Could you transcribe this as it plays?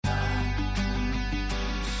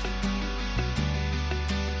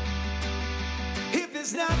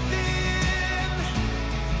There's nothing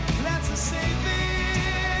that's a safe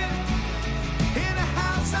in a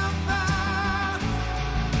house on fire.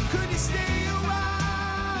 Could you stay a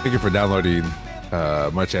while? Thank you for downloading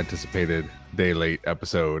much anticipated day late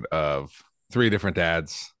episode of Three Different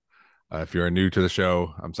Dads. If you're new to the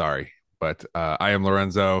show, I'm sorry, but I am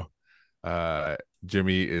Lorenzo.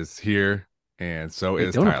 Jimmy is here, and so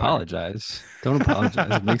is Don't Tyler. apologize. Don't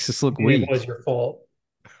apologize. It makes us look weak. It was your fault.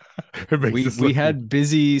 We had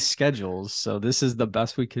busy schedules, so this is the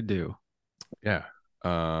best we could do. Yeah.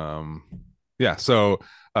 So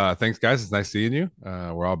thanks, guys. It's nice seeing you.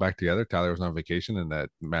 We're all back together. Tyler was on vacation in that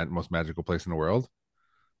most magical place in the world.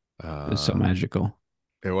 It was so magical.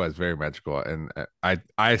 It was very magical, and I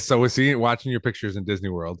was watching your pictures in Disney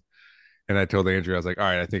World, and I told Andrew, I was like, all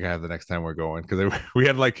right, I think I have the next time we're going, because we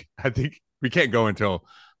had I think we can't go until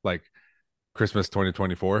like Christmas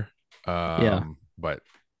 2024. But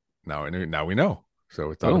now we know,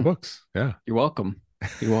 so it's on the books. Yeah, you're welcome.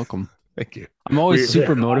 You're welcome. Thank you. I'm always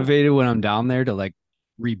super motivated when I'm down there to like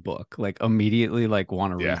rebook, like immediately, like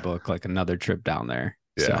want to rebook like another trip down there.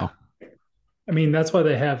 Yeah. So, I mean, that's why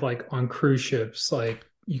they have like on cruise ships, like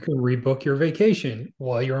you can rebook your vacation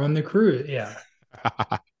while you're on the cruise. Yeah.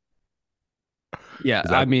 Yeah,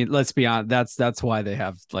 I mean, let's be honest. That's why they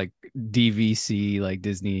have like DVC, like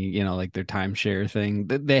Disney, like their timeshare thing.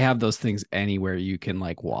 They have those things anywhere you can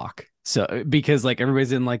like walk. So because like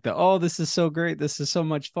everybody's in like this is so great, this is so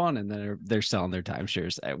much fun, and then they're selling their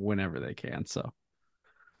timeshares whenever they can. So,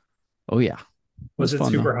 was it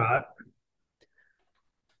super hot?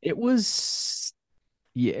 It was.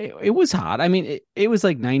 Yeah, it was hot. I mean, it was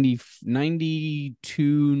like 90,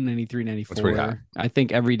 92, 93, 94. That's pretty hot. I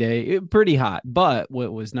think every day, pretty hot. But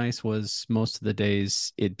what was nice was most of the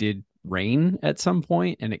days it did rain at some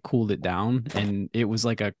point and it cooled it down. And it was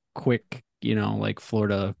like a quick, like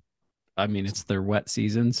Florida. I mean, it's their wet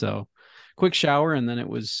season. So quick shower and then it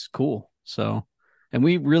was cool. So, and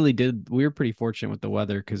we were pretty fortunate with the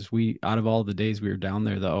weather because out of all the days we were down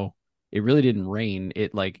there, though, it really didn't rain.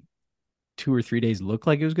 It like 2 or 3 days looked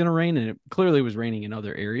like it was going to rain, and it clearly was raining in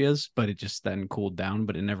other areas, but it just then cooled down,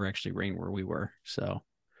 but it never actually rained where we were. So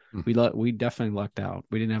we definitely lucked out.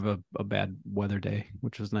 We didn't have a bad weather day,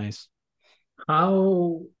 which was nice.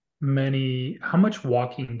 How much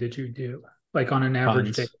walking did you do? Like on an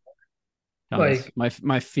average day? Like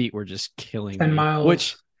my feet were just killing 10 me, miles,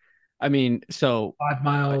 which I mean, so 5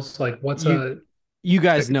 miles, like you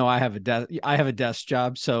guys know I have a desk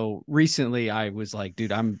job. So recently I was like,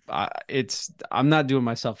 dude, I'm not doing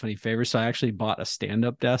myself any favors. So I actually bought a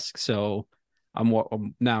stand-up desk. So I'm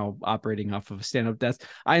now operating off of a stand-up desk.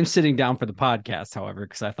 I am sitting down for the podcast, however,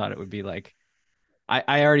 because I thought it would be like,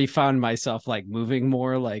 I already found myself like moving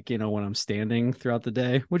more, like, when I'm standing throughout the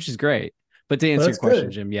day, which is great. But to answer your question,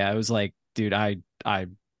 good. Jim, yeah, it was like, dude, I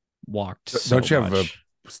walked. Don't you much. have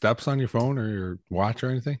steps on your phone or your watch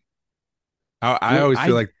or anything? I always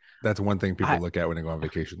feel like that's one thing people look at when they go on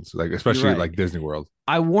vacations, like especially like Disney World.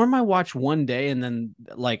 I wore my watch one day and then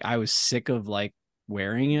like I was sick of like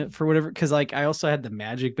wearing it for whatever, because like I also had the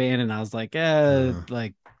Magic Band and I was like,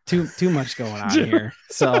 like too much going on here.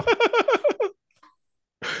 So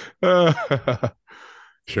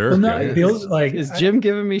sure. Well, no, it feels like is Jim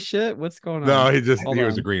giving me shit? What's going on? No, he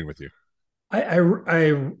was agreeing with you.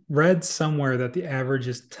 I read somewhere that the average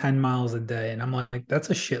is 10 miles a day, and I'm like,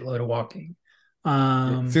 that's a shitload of walking.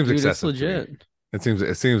 It seems excessive. It's legit.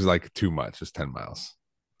 It seems like too much. It's 10 miles.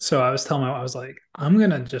 So I was telling I was like, I'm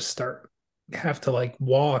gonna just have to like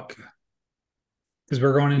walk because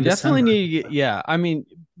we're going in. Definitely need. Yeah, I mean,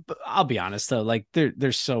 I'll be honest though, like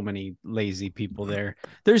there's so many lazy people there.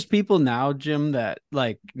 There's people now, Jim, that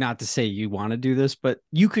like, not to say you want to do this, but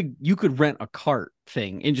you could rent a cart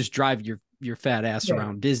thing and just drive your fat ass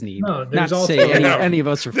around Disney. No, not to say any of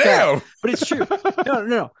us are fat, but it's true.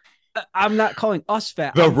 No. I'm not calling us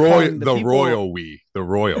fat. The royal we.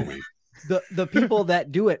 The people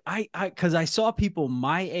that do it, because I saw people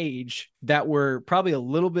my age that were probably a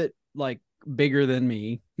little bit like bigger than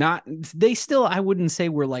me. I wouldn't say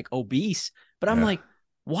we're like obese, but I'm like,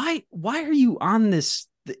 why are you on this?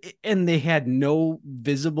 And they had no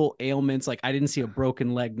visible ailments. Like I didn't see a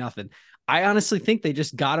broken leg, nothing. I honestly think they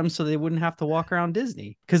just got them so they wouldn't have to walk around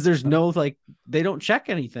Disney, because there's no, like, they don't check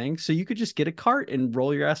anything. So you could just get a cart and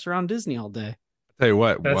roll your ass around Disney all day. I'll tell you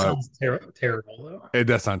what, that sounds terrible though. It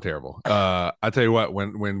does sound terrible. I'll tell you what,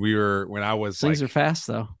 when I was things like, are fast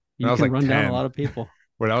though. You can run down a lot of people.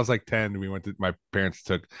 When I was like 10, my parents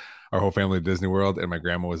took our whole family to Disney World, and my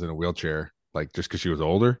grandma was in a wheelchair, like just because she was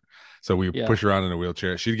older. So we push her around in a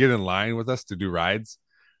wheelchair. She'd get in line with us to do rides,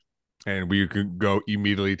 and we could go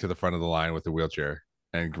immediately to the front of the line with the wheelchair.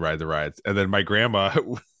 and ride the rides. And then my grandma,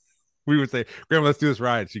 we would say, "Grandma, let's do this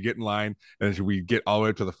ride." She'd get in line, and we get all the way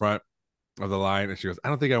up to the front of the line, and she goes, "I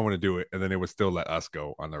don't think I want to do it." And then it would still let us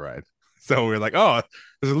go on the ride. So we're like, "Oh,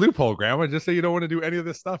 there's a loophole, Grandma. Just say you don't want to do any of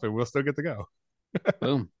this stuff, and we'll still get to go."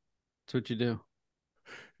 Boom. That's what you do.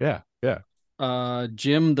 Yeah, yeah.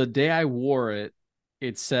 Jim, the day I wore it,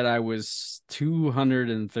 it said I was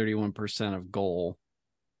 231% of goal.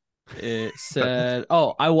 It said,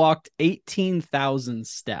 oh, I walked 18,000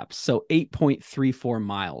 steps, so 8.34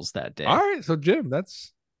 miles that day. All right, so Jim,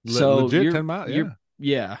 that's So legit 10 miles. Yeah.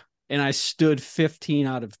 Yeah. And I stood 15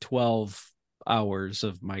 out of 12 hours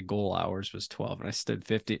of my goal hours was 12, and I stood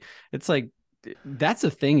 50. It's like, that's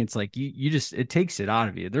the thing. It's like you just, it takes it out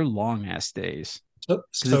of you. They're long ass days. Because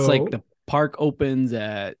it's like the park opens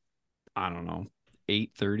at, I don't know,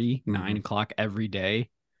 8:30, 9 o'clock every day,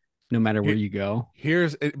 no matter where you go.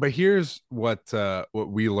 Here's what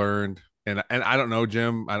we learned, and I don't know,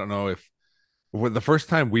 Jim. I don't know if the first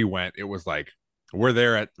time we went, it was like we're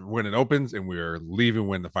there at when it opens, and we're leaving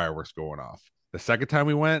when the fireworks going off. The second time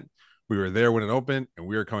we went, we were there when it opened, and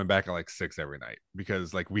we were coming back at like 6 every night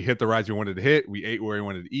because like we hit the rides we wanted to hit, we ate where we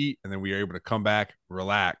wanted to eat, and then we were able to come back,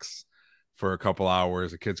 relax for a couple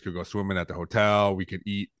hours. The kids could go swimming at the hotel. We could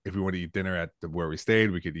eat if we want to eat dinner at where we stayed.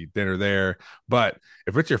 We could eat dinner there. But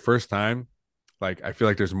if it's your first time, like I feel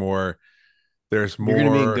like there's more. You're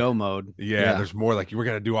gonna be in go mode. Yeah, there's more like we're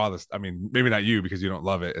gonna do all this. I mean, maybe not you because you don't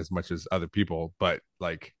love it as much as other people, but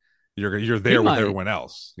like you're there with everyone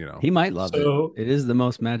else. You know, he might love it. It is the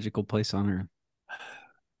most magical place on earth.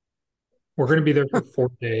 We're gonna be there for 4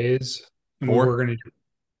 days. And we 4? were gonna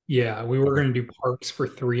we were gonna do parks for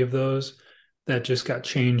 3 of those. That just got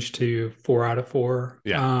changed to 4 out of 4.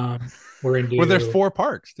 Yeah. We're gonna do well, there's 4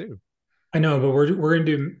 parks too. I know, but we're gonna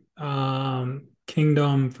do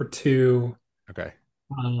Kingdom for 2. Okay.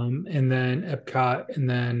 And then Epcot, and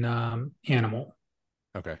then Animal.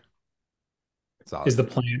 Okay. Solid. Is the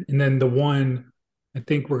plan. And then the one, I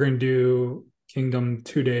think we're going to do Kingdom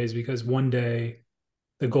 2 days because one day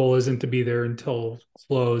the goal isn't to be there until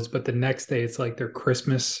close, but the next day it's like their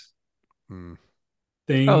Christmas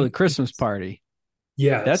thing. Oh, the Christmas party.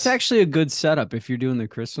 Yeah. That's actually a good setup if you're doing the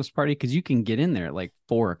Christmas party, because you can get in there at like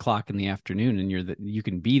 4 o'clock in the afternoon and you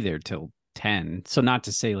can be there till 10. So not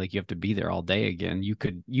to say like you have to be there all day again. You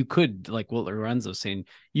could like what Lorenzo's saying,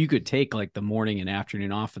 you could take like the morning and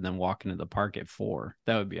afternoon off and then walk into the park at 4.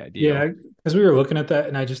 That would be ideal. Yeah, because we were looking at that,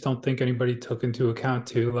 and I just don't think anybody took into account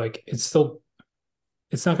too. Like it's not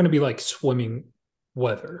going to be like swimming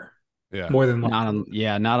weather. Yeah. More than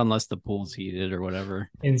not unless the pool's heated or whatever.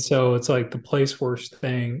 And so it's like the place worst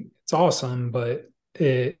thing. It's awesome, but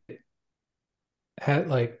it had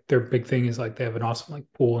like their big thing is like they have an awesome like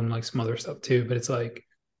pool and like some other stuff too. But it's like,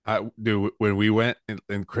 dude, when we went in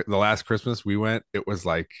the last Christmas we went, it was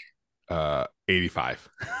like 85.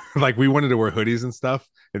 Like we wanted to wear hoodies and stuff,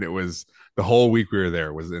 and it was the whole week we were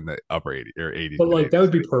there was in the upper 80 or 80. But like that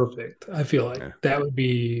would be perfect. I feel like that would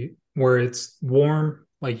be where it's warm.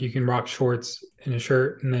 Like you can rock shorts and a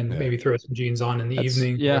shirt, and then maybe throw some jeans on in the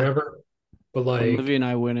evening, whatever. But like Olivia and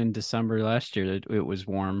I went in December last year. It was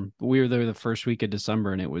warm. We were there the first week of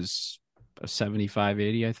December, and it was a 75,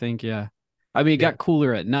 80, I think. Yeah. I mean, it got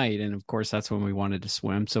cooler at night, and of course that's when we wanted to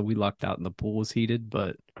swim. So we lucked out and the pool was heated,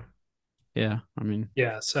 but yeah, I mean.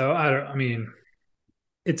 Yeah, so I mean,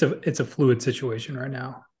 it's a fluid situation right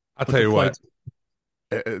now. I'll tell you what.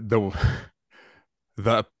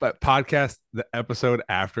 The podcast, the episode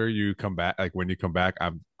after you come back, like when you come back,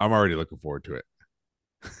 I'm already looking forward to it.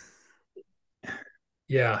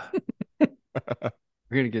 Yeah. We're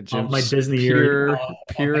gonna get Jim my Disney pure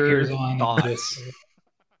thoughts.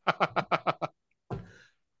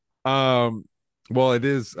 Well, it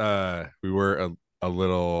is we were a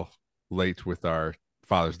little late with our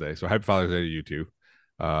Father's Day, so happy Father's Day to you too.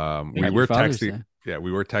 We were texting. Yeah,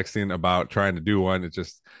 we were texting about trying to do one. It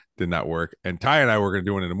just did not work. And Ty and I were going to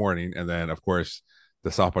do one in the morning. And then, of course,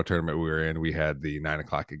 the softball tournament we were in, we had the 9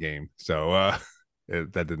 o'clock game. So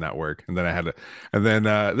that did not work. And then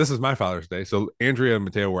this is my Father's Day. So Andrea and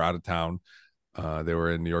Mateo were out of town. They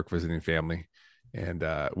were in New York visiting family. And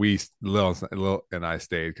Lil and I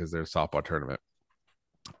stayed because there's a softball tournament.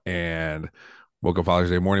 And woke up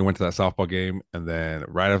Father's Day morning, went to that softball game. And then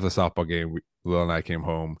right after the softball game, Lil and I came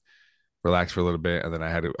home, relaxed for a little bit, and then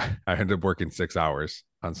I ended up working 6 hours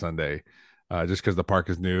on Sunday, just because the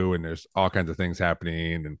park is new and there's all kinds of things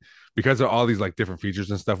happening, and because of all these like different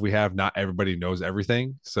features and stuff we have, not everybody knows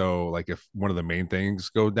everything. So like if one of the main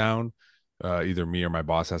things go down, either me or my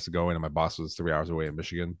boss has to go in, and my boss was 3 hours away in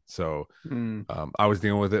Michigan, so I was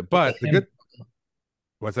dealing with it. But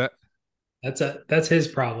what's that? That's his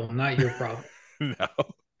problem, not your problem. No.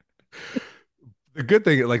 The good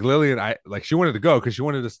thing, like Lily and I, like she wanted to go because she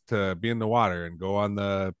wanted us to be in the water and go on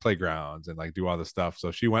the playgrounds and like do all the stuff.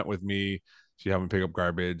 So she went with me. She helped me pick up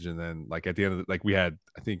garbage, and then like at the end of like we had,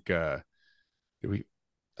 we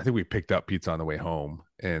I think we picked up pizza on the way home,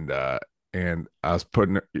 and I was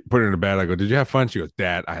putting her to bed. I go, "Did you have fun?" She goes,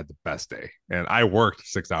 "Dad, I had the best day," and I worked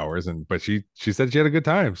 6 hours, and but she said she had a good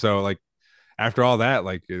time. So like after all that,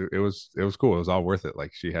 like it was cool. It was all worth it.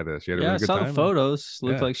 Like she had a Yeah, I really good saw the time. photos.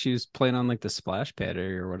 Looked Yeah, like she was playing on like the splash pad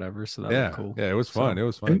area or whatever. So that looked yeah, cool. yeah. It was fun. So It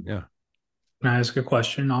was fun. Can Yeah, I ask a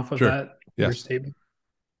question off of sure. that your Yes. statement?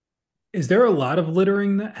 Is there a lot of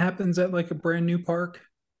littering that happens at like a brand new park?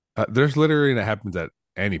 There's littering that happens at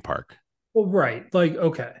any park. Well, right. Like,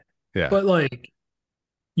 okay. Yeah. But like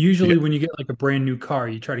Yeah. usually when you get like a brand new car,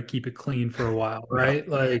 you try to keep it clean for a while, No. right?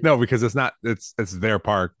 Like, No, because it's not it's their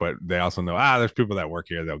park, but they also know there's people that work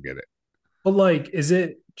here, they'll get it. but like, is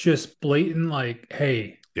it just blatant like,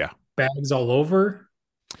 hey, Yeah. bags all over?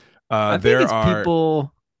 I think There it's are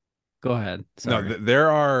people. Go ahead. no, Sorry. there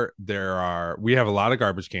are we have a lot of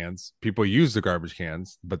garbage cans. People use the garbage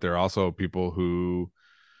cans, but there are also people who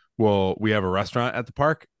we have a restaurant at the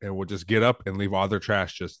park and we'll just get up and leave all their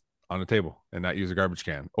trash just on the table and not use a garbage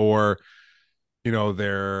can. Or,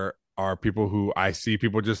 there are people who I see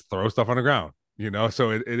people just throw stuff on the ground,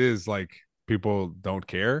 so it is like people don't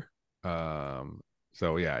care.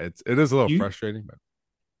 So yeah, it is a little You frustrating, but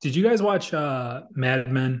did you guys watch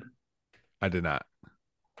Mad Men? I did not.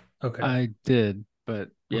 Okay. I did, but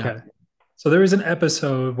yeah. Okay. So there was an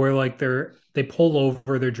episode where like they pull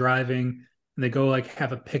over, they're driving, and they go like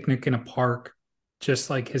have a picnic in a park, just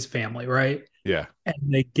like his family, right? Yeah. And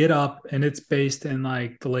they get up, and it's based in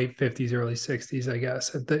like the late 50s, early 60s, I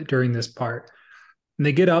guess, during this part. And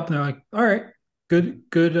they get up and they're like, all right,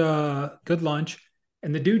 good lunch.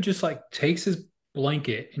 And the dude just like takes his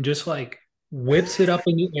blanket and just like whips it up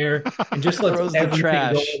in the air and just lets Throws the everything go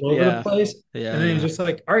trash. all over the Yeah. place. Yeah. And then he's Yeah. just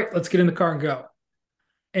like, all right, let's get in the car and go.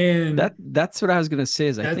 And That's what I was gonna say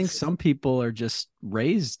is I think that's some people are just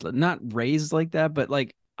not raised like that, but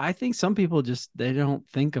like I think some people just they don't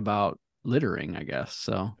think about littering, I guess.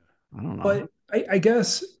 So I don't know. but I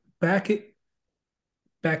guess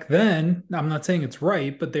back then, I'm not saying it's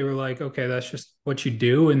right, but they were like, okay, that's just what you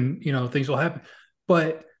do, and things will happen.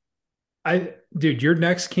 But dude, your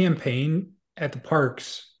next campaign at the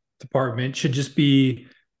parks department should just be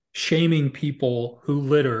shaming people who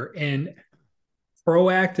litter and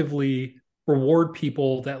proactively reward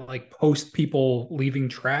people that like post people leaving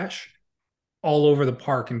trash all over the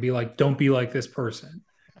park and be like, don't be like this person,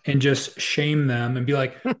 and just shame them and be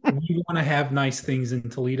like, we want to have nice things in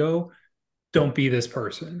Toledo. Don't be this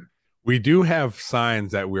person. We do have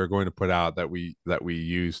signs that we are going to put out that we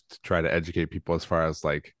use to try to educate people as far as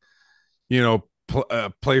like,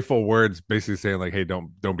 playful words, basically saying like, "Hey,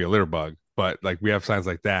 don't be a litter bug." But like we have signs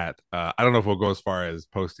like that. I don't know if we'll go as far as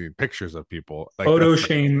posting pictures of people. Like Photo that's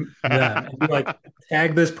shame them and be like,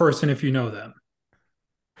 tag this person if you know them.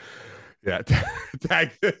 yeah.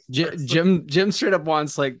 Tag this Jim straight up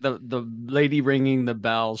wants like the lady ringing the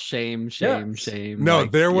bell, shame, Yes. shame. No,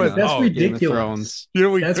 like, there was That's oh Game of ridiculous. Thrones. You know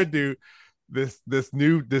what we That's- could do? This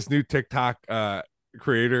new TikTok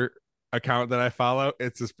creator account that I follow.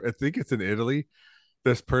 It's this, I think it's in Italy.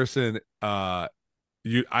 This person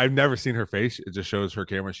I've never seen her face. It just shows her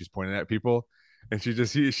camera, she's pointing at people, and she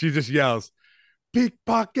just yells,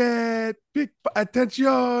 pickpocket,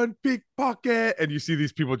 attention, pickpocket, and you see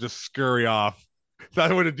these people just scurry off. So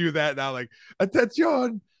I want to do that now, like,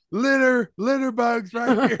 attention, litter bugs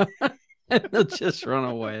right here. And they'll just run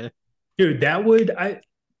away. Dude, that would I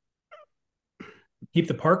keep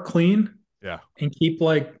the park clean Yeah. and keep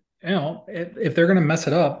like, if they're gonna mess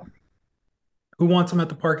it up, who wants them at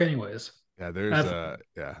the park anyways? Yeah, there's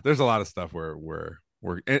That's- there's a lot of stuff where we're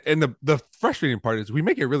and the frustrating part is we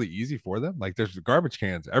make it really easy for them. Like there's garbage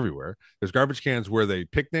cans everywhere. There's garbage cans where they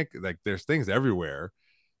picnic. Like there's things everywhere.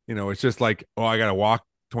 It's just like, oh, I gotta walk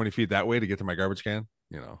 20 feet that way to get to my garbage can.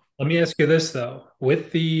 Let me ask you this though.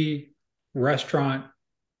 With the restaurant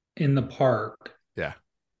in the park, Yeah.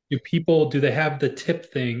 do they have the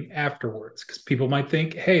tip thing afterwards? Because people might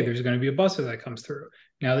think, hey, there's going to be a bus that comes through.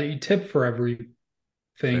 Now that you tip for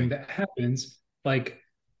everything that happens, like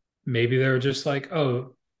maybe they're just like,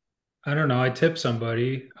 oh, I don't know, I tip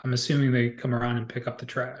somebody. I'm assuming they come around and pick up the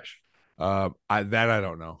trash. I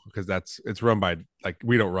don't know because it's run by, like,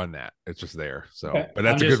 we don't run that. It's just there. So, Okay. but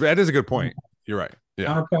that is a good point. You're right. Yeah.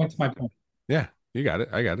 Counterpoint to my point. Yeah. You got it.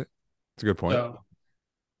 I got it. It's a good point. So,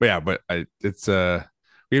 But yeah, it's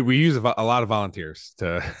we use a lot of volunteers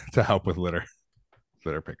to help with litter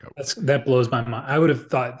pickup. that blows my mind. I would have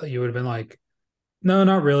thought that you would have been like, No,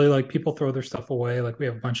 not really. Like people throw their stuff away. Like we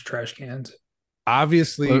have a bunch of trash cans.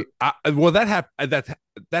 Obviously, that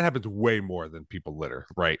happens way more than people litter,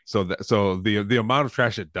 right? So the amount of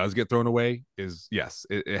trash that does get thrown away is, yes,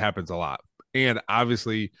 it happens a lot. And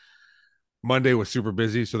obviously Monday was super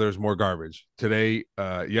busy, so there's more garbage.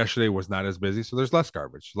 Yesterday was not as busy, so there's less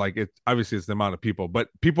garbage. Like it's the amount of people, but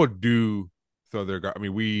people do throw their I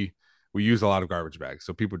mean, we use a lot of garbage bags,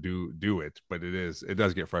 so people do it, but it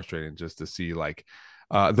does get frustrating just to see, like,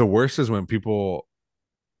 the worst is when people,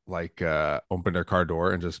 like, open their car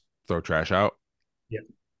door and just throw trash out. Yeah.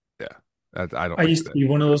 Yeah. I don't I like used to that. be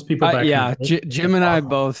one of those people back in Yeah, the day. Jim and I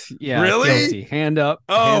both, Really? guilty. Hand up,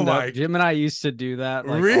 Oh hand my- up. Jim and I used to do that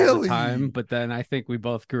like all Really? the time, but then I think we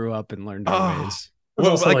both grew up and learned our Oh. ways. I was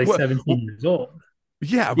also Well, like what- 17 years old.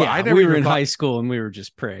 Yeah, but Yeah, I never we were even in thought, high school and we were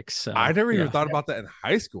just pricks. So I never even yeah. thought about that in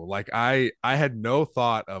high school. Like I had no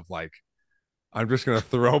thought of, like, I'm just gonna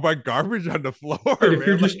throw my garbage on the floor. But if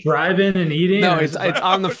you're man. just driving and eating, No, and it's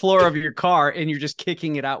on the floor of your car, and you're just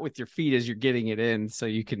kicking it out with your feet as you're getting it in, so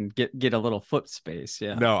you can get a little foot space.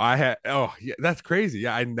 Yeah. No, I had. Oh, yeah, that's crazy.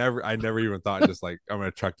 Yeah, I never even thought, just like, I'm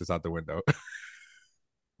gonna chuck this out the window.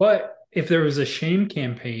 But if there was a shame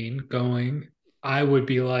campaign going, I would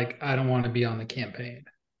be like, I don't want to be on the campaign.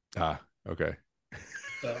 Okay.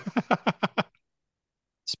 So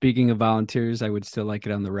Speaking of volunteers, I would still like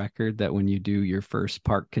it on the record that when you do your first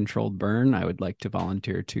park controlled burn, I would like to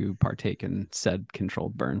volunteer to partake in said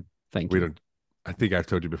controlled burn. Thank We you. don't. I think I've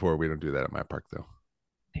told you before, we don't do that at my park, though.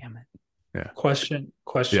 Damn it. question.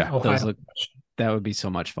 Yeah. Ohio Those look- question. That would be so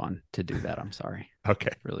much fun to do that. I'm sorry. Okay.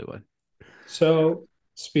 It really would. So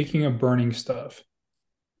speaking of burning stuff,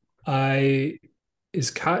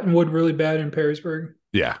 is cottonwood really bad in Perrysburg?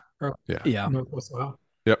 Yeah. Or Yeah. Northwest Ohio?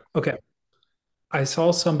 Yep. Okay. I saw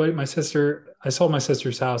my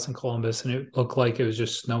sister's house in Columbus, and it looked like it was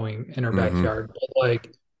just snowing in her Mhm. backyard. But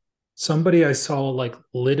like somebody I saw like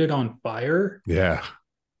lit it on fire Yeah.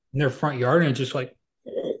 in their front yard, and it just like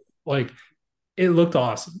it looked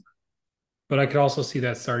awesome. But I could also see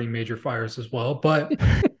that starting major fires as well. But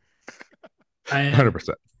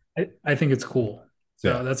 100%. I think it's cool. So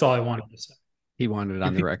Yeah. that's all I wanted to say. He wanted it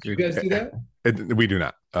on the Do record. you guys do that? We do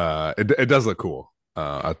not. It does look cool.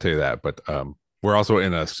 I'll tell you that. But we're also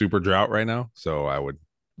in a super drought right now, so I would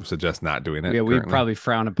suggest not doing it. Yeah, we currently. probably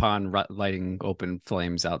frown upon lighting open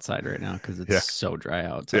flames outside right now because it's Yeah. so dry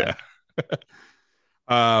outside.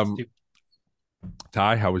 Yeah.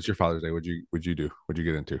 Ty, how was your Father's Day? What'd you do? What'd you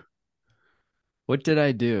get into? What did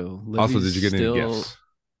I do? Also, Libby's did you get any still- gifts?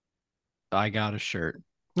 I got a shirt.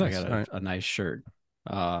 Nice. I got All right. a nice shirt.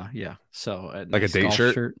 Yeah. So Like a nice date golf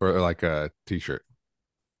shirt, or like a t-shirt?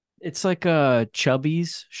 It's like a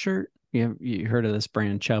Chubby's shirt. You heard of this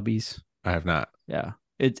brand, Chubby's? I have not. Yeah.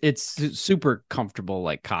 It's super comfortable,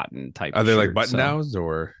 like cotton type. Are they like shirt, button so- downs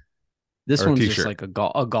or? This or a one's t-shirt? just like a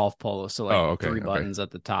golf polo, so like Oh, okay, three okay. buttons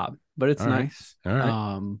at the top, but it's All right. nice. All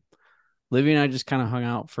right. Livy and I just kind of hung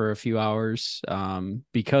out for a few hours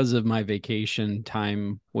because of my vacation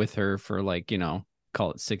time with her for like,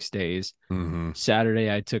 call it 6 days. Mm-hmm. Saturday,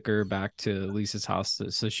 I took her back to Lisa's house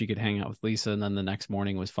so she could hang out with Lisa. And then the next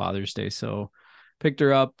morning was Father's Day. So picked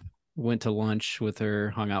her up, went to lunch with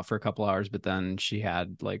her, hung out for a couple hours, but then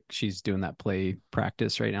she's doing that play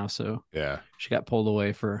practice right now. So Yeah. she got pulled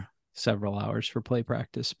away for several hours for play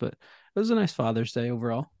practice, but it was a nice Father's Day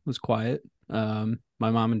overall. It was quiet. My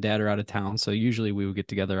mom and dad are out of town, so usually we would get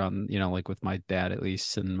together on, like with my dad at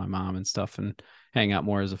least and my mom and stuff, and hang out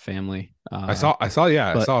more as a family. I saw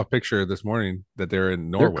a picture this morning that they're in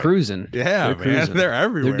Norway. They're cruising. Yeah, They're man, cruising. they're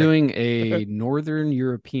everywhere. They're doing a Northern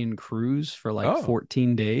European cruise for like Oh.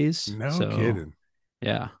 14 days. No So, kidding.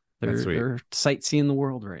 Yeah, That's sweet. they're sightseeing the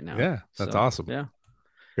world right now. Yeah, that's So, awesome. Yeah.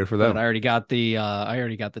 Good for But them. I already got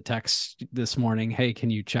the text this morning. Hey, can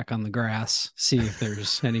you check on the grass, see if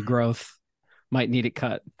there's any growth? Might need it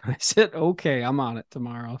cut. I said, okay, I'm on it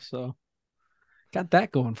tomorrow. So got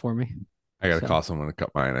that going for me. I gotta so- call someone to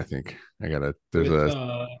cut mine. I think there's With,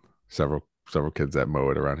 several kids that mow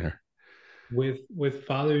it around here. with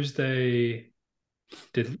Father's Day,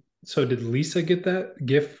 did Lisa get that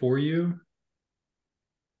gift for you?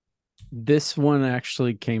 This one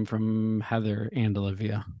actually came from Heather and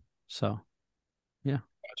Olivia. So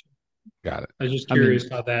Got it. I was just I mean- curious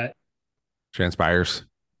how that. Transpires.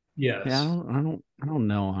 Yes. yeah, I don't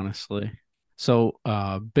know honestly. So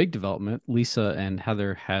big development. Lisa and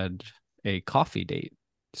Heather had a coffee date.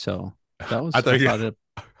 So that was I thought it-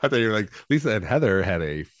 you were like, Lisa and Heather had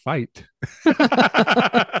a fight.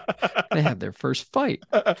 they had their first fight.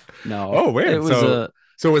 No. Oh, weird. It was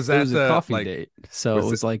So was it that was a the coffee like? date. So was it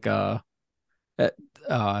was like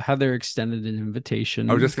Heather extended an invitation.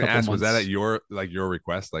 I was just a gonna couple ask, was that months. at your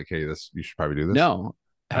request? Like, hey, this you should probably do this. No, All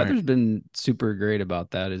Heather's right. been super great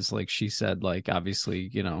about that. Is like she said, like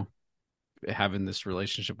obviously, having this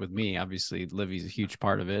relationship with me, obviously Livy's a huge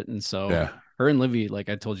part of it. And so Yeah. her and Livy, like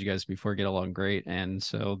I told you guys before, get along great. And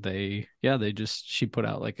so she put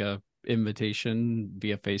out like a invitation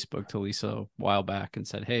via Facebook to Lisa a while back and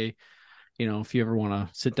said, hey, if you ever want to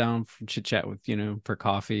sit down for chit chat with, for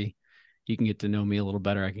coffee, you can get to know me a little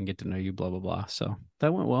better. I can get to know you, blah, blah, blah. So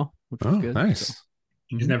that went well, which was Oh, good. nice. So,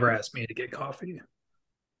 She's never asked me to get coffee.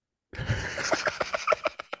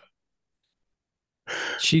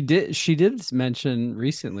 She did mention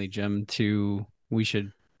recently, Jim, we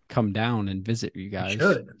should come down and visit you guys.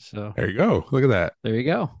 Should. So There you go. Look at that. there you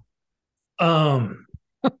go.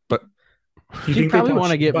 But Do you She'd think they probably talk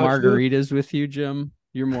want to shit get about you? margaritas with you, Jim.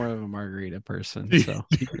 You're more of a margarita person, so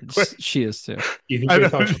she is too. Do you think I they know.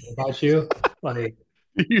 talk shit about you? Like,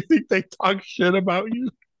 do you think they talk shit about you?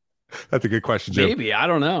 That's a good question, Jim. Maybe, I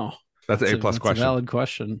don't know. That's an A+ That's question. a valid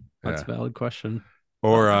question. That's Yeah. a valid question.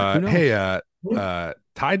 Or Who knows? hey,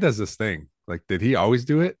 Ty does this thing. Like, did he always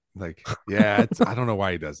do it? Like, yeah, I don't know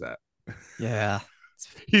why he does that. Yeah.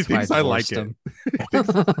 He thinks I like it.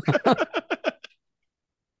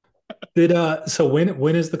 so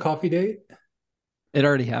when is the coffee date? It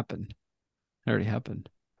already happened. Yeah,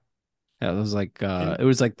 it was like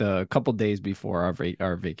the couple days before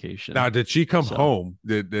our vacation. Now, did she come home?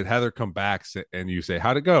 Did Heather come back and you say,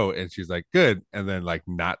 how'd it go? And she's like, good. And then like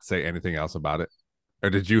not say anything else about it? Or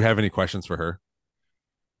did you have any questions for her?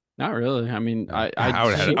 Not really. I mean, I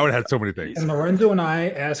would have had so many things. And Lorenzo and I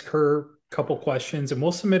ask her a couple questions and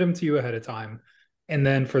we'll submit them to you ahead of time. And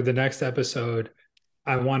then for the next episode,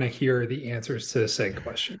 I want to hear the answers to the said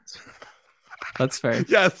questions. That's fair.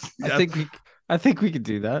 Yes. I think we could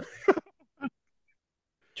do that.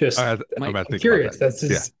 Just I'm curious. That's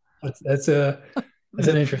an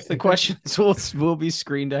interesting The questions will be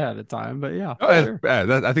screened ahead of time, but yeah. Sure.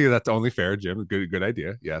 I think that's only fair, Jim. Good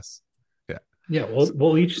idea. Yes. Yeah,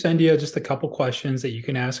 we'll each send you just a couple questions that you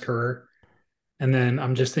can ask her, and then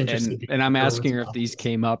I'm just interested. And I'm asking her if these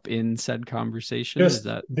came up in said conversation. Is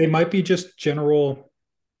that they might be just general?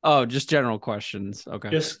 Oh, just general questions. Okay,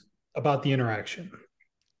 just about the interaction.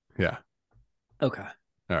 Yeah. Okay.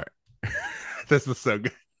 All right. This is so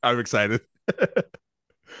good. I'm excited.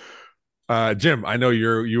 Jim, I know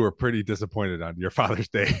you were pretty disappointed on your Father's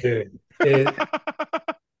Day. Dude,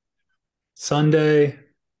 Sunday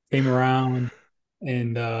came around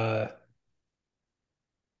and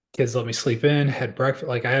kids let me sleep in, had breakfast.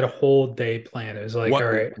 Like I had a whole day planned. It was like, all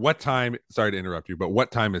right. What time? Sorry to interrupt you, but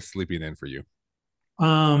what time is sleeping in for you?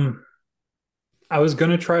 I was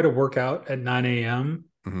gonna try to work out at 9 a.m.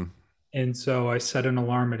 Mm-hmm. And so I set an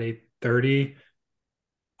alarm at 8:30.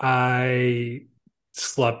 I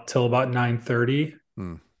slept till about 9:30.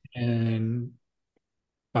 And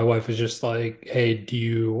my wife was just like, hey, do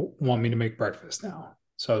you want me to make breakfast now?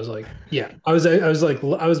 So I was like, yeah. I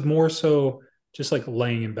was more so just like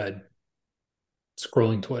laying in bed,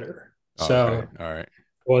 scrolling Twitter. So okay. All right. It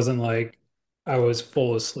wasn't like I was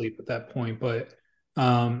full asleep at that point, but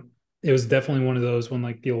it was definitely one of those when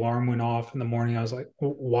like the alarm went off in the morning, I was like,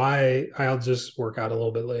 why? I'll just work out a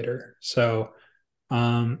little bit later. So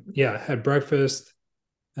yeah, had breakfast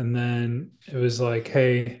and then it was like,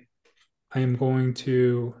 hey, I am going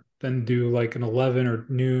to then do like an 11 or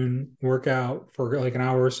noon workout for like an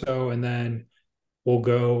hour or so. And then we'll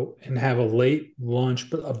go and have a late lunch,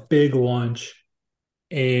 but a big lunch.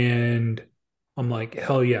 And I'm like,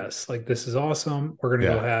 hell yes. Like, this is awesome. We're going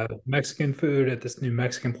to go have Mexican food at this new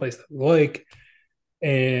Mexican place that we like.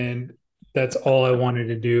 And that's all I wanted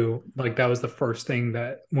to do. Like, that was the first thing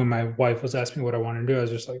that when my wife was asking me what I wanted to do, I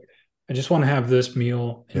was just like, I just want to have this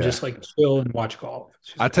meal and just like chill and watch golf.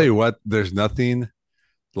 I'll tell you what, there's nothing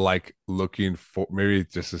like looking for, maybe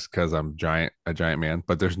just because I'm a giant man,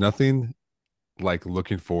 but there's nothing like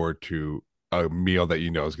looking forward to a meal that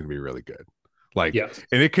you know is going to be really good. Like,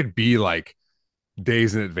 and it could be like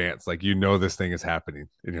days in advance, like this thing is happening,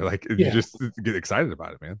 and you're like, you just get excited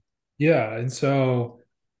about it, man. Yeah, and so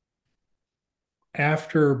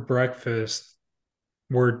after breakfast,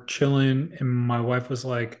 we're chilling, and my wife was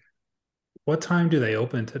like, what time do they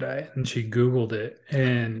open today? And she Googled it,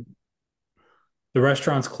 and the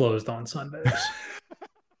restaurant's closed on Sundays.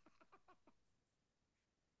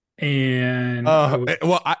 And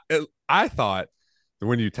I thought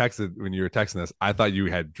when you were texting us, I thought you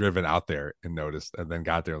had driven out there and noticed, and then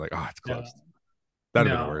got there like, oh, it's closed.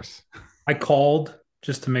 That'd have been worse. I called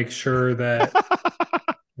just to make sure that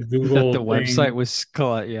Google that the website was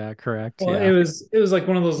correct. Well, it was like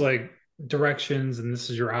one of those like directions and this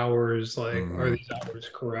is your hours. Like, are Mhm. these hours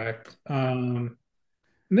correct? And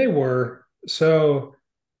they were. So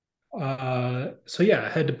yeah, I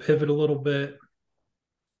had to pivot a little bit.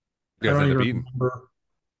 You I guys don't end up even eating. remember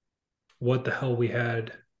what the hell we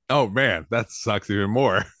had. Oh man, that sucks even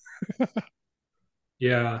more.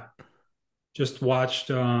 Yeah, just watched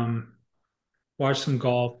some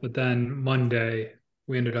golf, but then Monday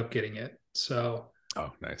we ended up getting it. So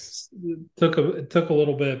Oh, nice. it took a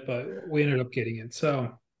little bit, but we ended up getting it.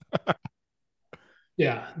 So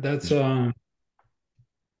yeah, that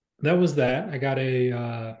was that. I got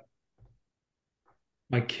a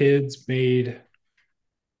my kids made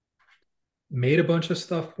a bunch of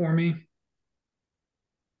stuff for me.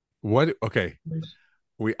 What? Okay,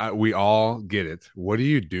 we all get it. What do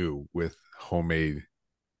you do with homemade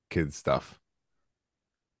kid stuff?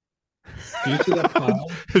 Do you see that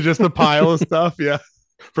pile? Just a pile of stuff. Yeah.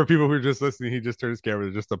 For people who are just listening, he just turned his camera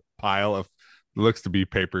to just a pile of looks to be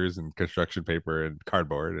papers and construction paper and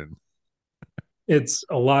cardboard and It's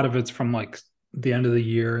a lot of it's from like the end of the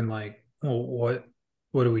year and like, well,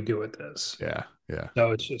 what do we do with this? yeah, yeah.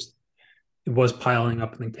 So it was piling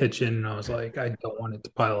up in the kitchen, and I was like, I don't want it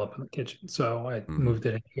to pile up in the kitchen, so I Mhm. moved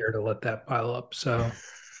it in here to let that pile up.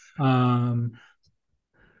 Um,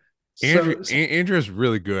 so Andrea's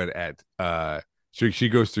really good at she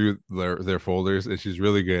goes through their folders and she's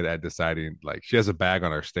really good at deciding like she has a bag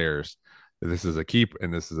on our stairs. This is a keep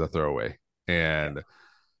and this is a throwaway. And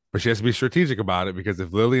but she has to be strategic about it because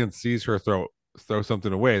if Lillian sees her throw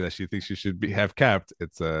something away that she thinks she should have kept,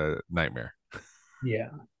 it's a nightmare. yeah,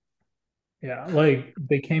 yeah, like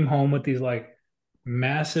they came home with these like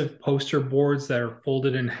massive poster boards that are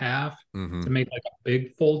folded in half Mm-hmm. to make like a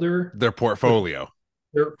big folder Their with portfolio.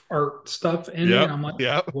 their art stuff in it. Yep. And I'm like,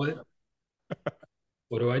 Yep.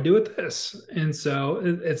 what do I do with this? And so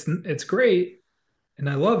it's great and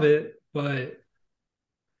I love it, but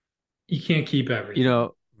you can't keep You everything.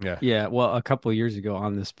 know, Yeah. yeah, well, a couple of years ago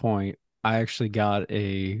on this point, I actually got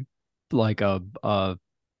a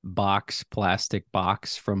plastic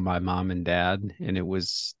box from my mom and dad, and it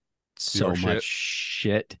was Your so much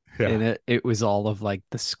shit. shit Yeah. in it. It was all of like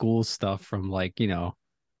the school stuff from like,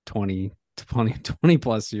 20 20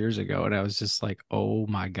 plus years ago. And I was just like, oh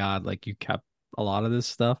my God, like you kept a lot of this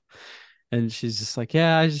stuff. And she's just like,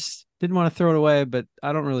 yeah, I just didn't want to throw it away, but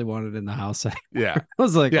I don't really want it in the house anymore. Yeah. I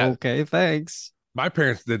was like, Yeah. okay, thanks. My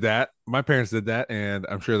parents did that. My parents did that, and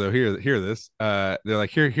I'm sure they'll hear this. They're like,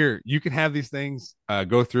 here, you can have these things.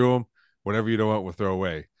 Go through them. Whatever you don't want, we'll throw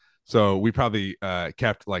away. So we probably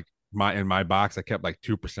kept like in my box. I kept like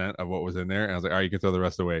 2% of what was in there, and I was like, all right, you can throw the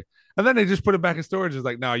rest away. And then they just put it back in storage. It's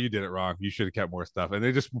like, no, you did it wrong. You should have kept more stuff, and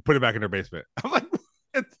they just put it back in their basement. I'm like,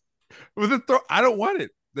 it's was it throw? I don't want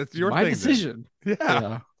it. That's your My thing, then. decision.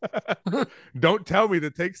 Yeah. Yeah. Don't tell me to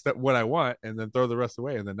take what I want and then throw the rest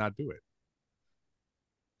away and then not do it.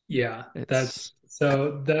 Yeah, It's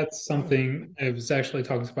that's something I was actually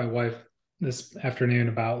talking to my wife this afternoon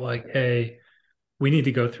about like, hey, we need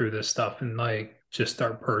to go through this stuff and like just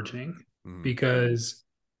start purging Mm. because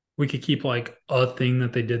we could keep like a thing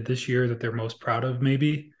that they did this year that they're most proud of,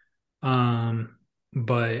 maybe.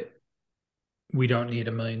 But we don't need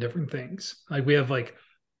a million different things. Like we have like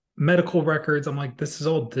medical records. I'm like, this is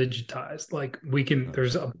all digitized. Like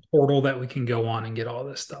there's a portal that we can go on and get all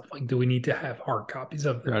this stuff. Like, do we need to have hard copies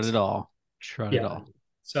of shred this? it all. Shred it Yeah. all.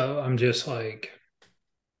 So I'm just like,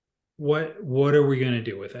 what are we gonna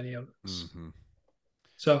do with any of this? Mm-hmm.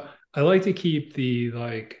 So I like to keep the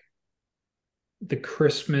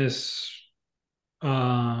Christmas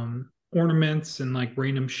ornaments and like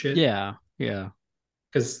random shit Yeah. Yeah.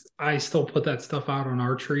 because I still put that stuff out on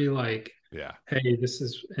our tree like Yeah. hey, this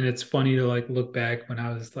is, and it's funny to like look back when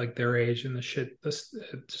I was like their age and the shit, this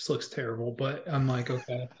it just looks terrible, but I'm like,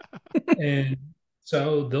 okay. And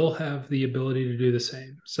so they'll have the ability to do the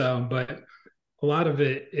same. So, but a lot of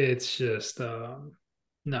it, it's just,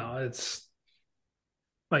 no, it's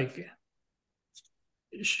like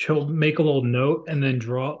she'll make a little note and then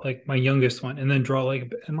draw like my youngest one and then draw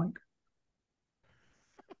like, I'm like,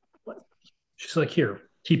 what? She's like, here,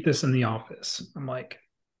 keep this in the office. I'm like,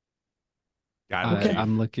 Got it, I, okay. Chief.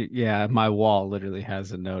 I'm looking, yeah, my wall literally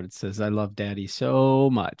has a note. It says, I love daddy so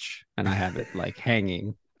much. And I have it like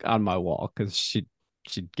hanging on my wall because she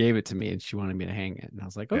gave it to me and she wanted me to hang it. And I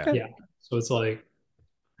was like, Yeah. okay. Yeah. So it's like,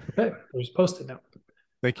 okay, there's post-it note.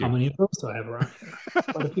 Thank How you. many of those do I have around here?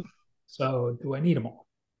 Quite a few. So do I need them all?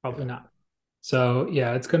 Probably Yeah. not. So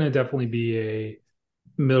yeah, it's going to definitely be a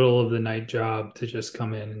middle of the night job to just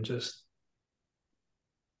come in and just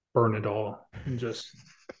burn it all and just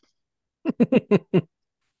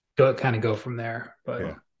go from there. But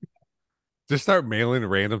Yeah. Just start mailing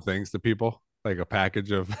random things to people, like a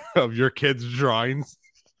package of of your kids' drawings.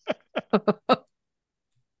 That'd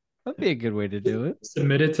be a good way to do it.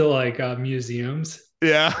 Submit it to like museums.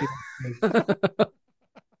 Yeah. Be like,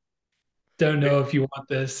 don't know if you want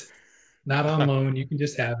this. Not on loan. You can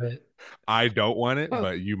just have it. I don't want it,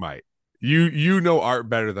 but you might. You know art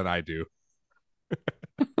better than I do.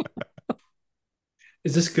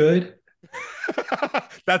 Is this good?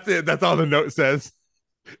 That's it. That's all the note says.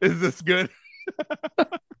 Is this good?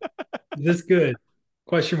 Is this good?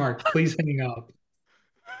 Question mark. Please hang up.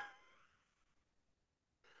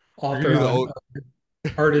 You could Author do the on old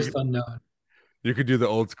artist unknown. you could do the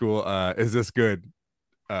old school is this good?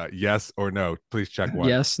 Yes or no. Please check one.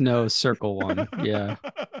 Yes, no, circle one. Yeah,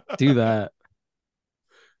 do that.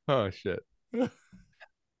 Oh shit.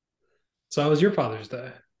 So how was your Father's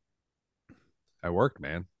Day? I worked,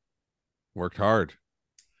 man. Worked hard.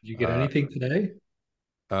 Did you get Uh anything today?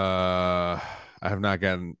 I have not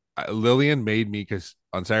gotten Lillian made me because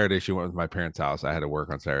on Saturday she went with my parents' house. I had to work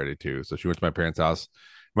on Saturday too. So she went to my parents' house.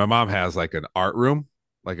 My mom has like an art room,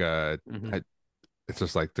 like Mhm. it's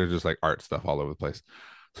just like there's just like art stuff all over the place.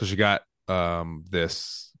 So she got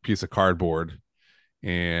this piece of cardboard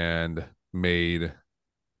and made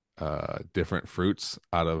different fruits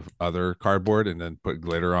out of other cardboard and then put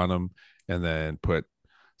glitter on them and then put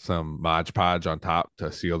some Mod Podge on top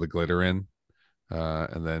to seal the glitter in.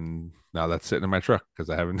 And then now that's sitting in my truck because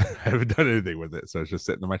I haven't I haven't done anything with it. So it's just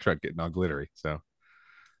sitting in my truck getting all glittery. So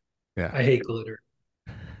yeah. I hate glitter.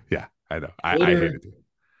 Yeah, I know. I hate Glitter, it too.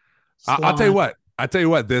 I'll tell you slime. what. I tell you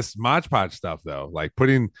what. This Mod Podge stuff though, like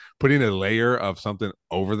putting a layer of something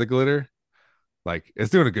over the glitter, like it's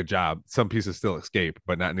doing a good job. Some pieces still escape,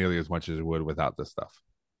 but not nearly as much as it would without this stuff.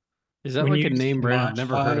 Is that When like you a say name brand? I've Mod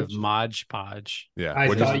never heard of Podge, Mod Podge. Yeah. I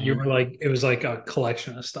What do thought you? you were like it was like a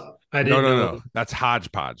collection of stuff. I No, didn't no, know. no. That's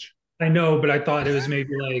hodgepodge. I know, but I thought it was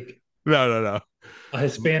maybe like No, no, no. a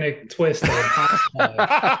Hispanic twist of hodgepodge.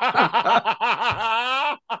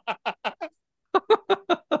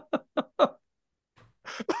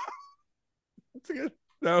 That's good.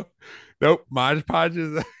 No, nope. Mod Podge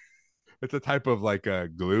is it's a type of like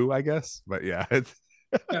glue, I guess. But yeah, it's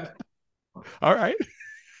Yeah, all right.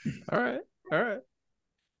 All right. All right.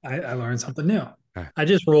 I learned something new. I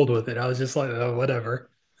just rolled with it. I was just like, oh, whatever.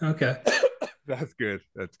 Okay. That's good.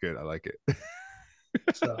 That's good. I like it.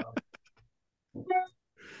 So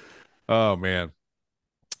Oh man.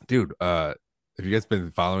 Dude, have you guys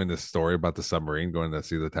been following this story about the submarine going to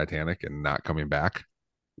see the Titanic and not coming back?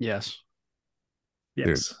 Yes. Dude,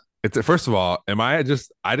 yes. it's first of all, I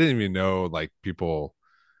didn't even know like people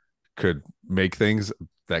could make things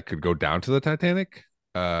that could go down to the Titanic,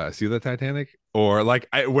 see the Titanic, or like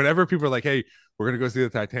whenever people are like, "Hey, we're gonna go see the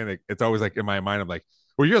Titanic," it's always like in my mind, I'm like,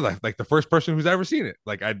 "Well, you're like the first person who's ever seen it."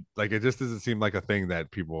 Like I like it just doesn't seem like a thing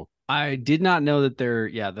that people. I did not know that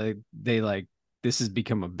they like this has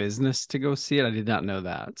become a business to go see it. I did not know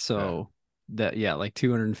that. So that like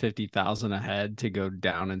 250,000 a head to go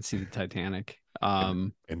down and see the Titanic.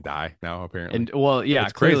 And die now apparently. And well, yeah,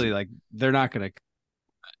 It's clearly crazy. like they're not gonna.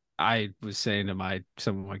 I was saying to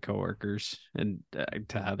some of my coworkers and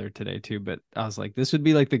to Heather today too, but I was like, this would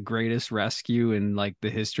be like the greatest rescue in like the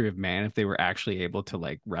history of man if they were actually able to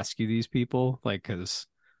like rescue these people. Like, because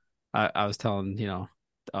I was telling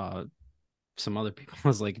uh some other people, I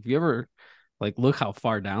was like, if you ever like look how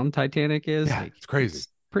far down Titanic is, Yeah, like it's crazy. it's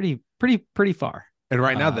pretty far. And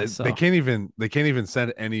right now So they can't even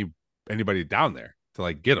send anybody down there to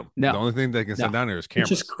like get them. The no, only thing they can send no, down there is It's cameras.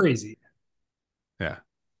 just crazy. Yeah.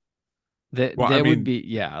 that Well, I that would mean, be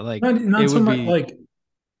like Not it so would much be like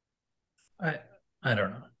I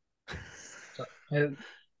don't know. So,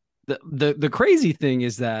 the crazy thing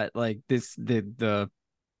is that like this the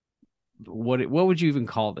what would you even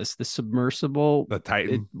call this, the submersible, the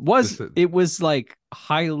Titan. it was like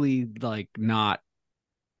highly like not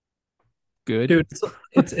good. dude,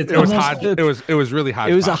 it's It was almost hodge. like, It was really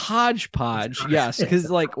hodgepodge. It was a hodgepodge, yes,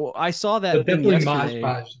 because like I saw that but thing definitely Mod yesterday.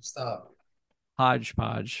 Podge stuff.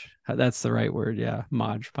 Hodgepodge, that's the right word. Yeah,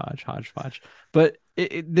 Mod Podge, hodgepodge. But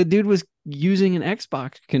the dude was using an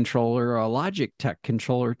Xbox controller or a Logitech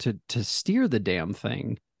controller to steer the damn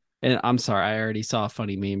thing. And I'm sorry, I already saw a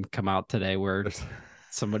funny meme come out today where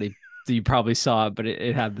somebody, you probably saw it, but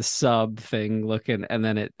it had the sub thing looking, and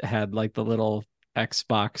then it had like the little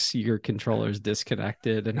Xbox, your controller's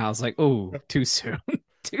disconnected, and I was like, oh, too soon.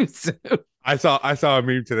 Too soon. I saw a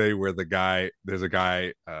meme today where there's a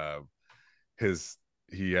guy his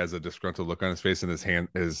he has a disgruntled look on his face and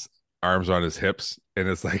his arms are on his hips, and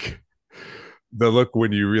it's like the look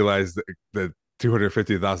when you realize that the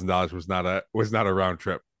 $250,000 was not a round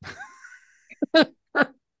trip.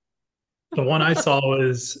 The one I saw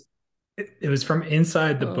was it was from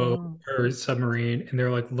inside the boat Oh. or submarine, and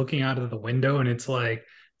they're like looking out of the window, and it's like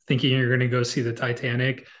thinking you're gonna go see the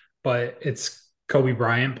Titanic, but it's Kobe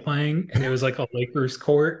Bryant playing, and it was like a Lakers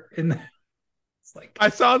court, and it's like I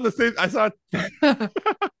saw the same.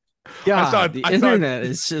 God, the I saw internet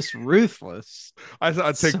is just ruthless. I saw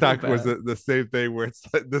on So TikTok was bad. the same thing where it's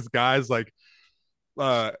like, this guy's like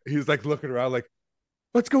he's like looking around like,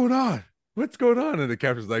 what's going on? What's going on? And the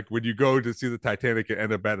captain's like, when you go to see the Titanic and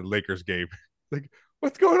end up at a Lakers game, like,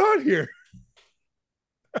 what's going on here?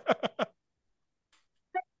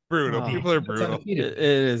 Brutal. Oh, People are that's how brutal. he did. it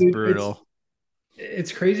is Dude, brutal.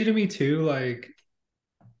 it's crazy to me too, like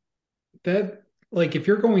that, like if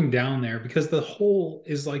you're going down there because the hole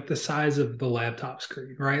is like the size of the laptop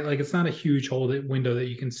screen, right? Like it's not a huge hole that window that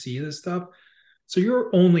you can see this stuff. So you're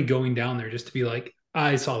only going down there just to be like,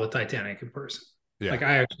 I saw the Titanic in person. Yeah. Like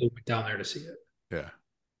I actually went down there to see it. Yeah.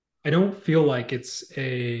 I don't feel like it's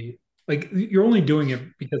a like you're only doing it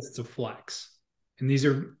because it's a flex. And these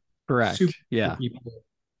are super Correct. Yeah. people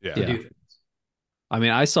Yeah. to Yeah. do things. I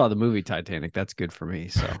mean, I saw the movie Titanic. That's good for me.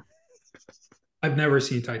 So I've never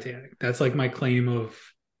seen Titanic. That's like my claim of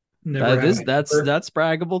never having that's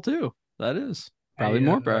braggable too. That is probably I,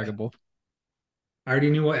 more uh, braggable. I already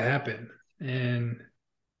knew what happened. And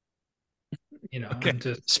Okay. I'm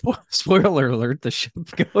just Spoiler alert: the ship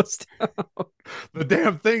goes down. The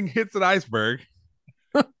damn thing hits an iceberg.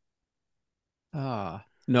 No,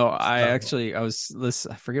 I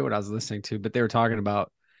forget what I was listening to, but they were talking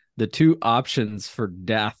about the two options for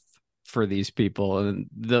death for these people, and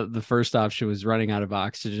the first option was running out of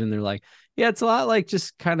oxygen. They're like, yeah, it's a lot like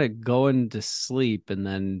just kind of going to sleep and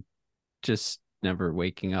then just never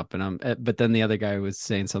waking up. But then the other guy was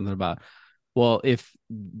saying something about, well, if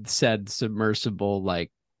said submersible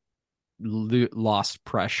like lost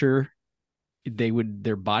pressure,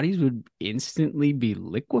 their bodies would instantly be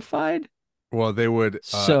liquefied. Well, they would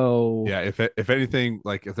So yeah, if anything,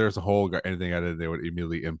 like if there's a hole or anything at it, they would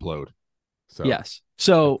immediately implode. So yes.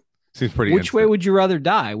 So seems pretty which way instant. would you rather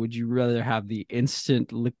die? Would you rather have the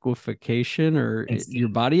instant liquefaction or your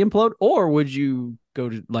body implode, or would you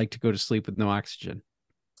like to go to sleep with no oxygen?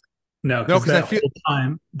 no, No, because because I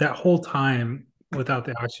feel that whole time without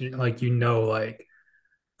the oxygen, like like,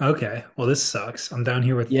 okay, well, this sucks. I'm down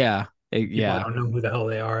here with Yeah, people I yeah. don't know who the hell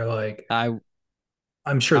they are. Like, I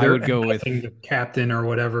I'm sure I they're would go with the captain or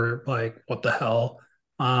whatever. Like, what the hell?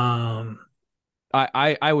 Um,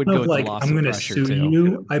 I would go of with the like, loss I'm of gonna pressure sue too.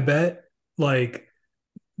 you. I bet like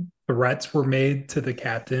threats were made to the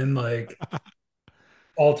captain, like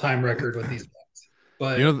all time record with these guys. you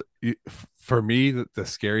But know for me the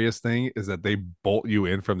scariest thing is that they bolt you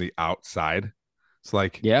in from the outside. It's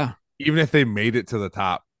like Yeah, even if they made it to the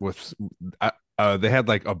top with they had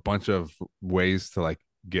like a bunch of ways to like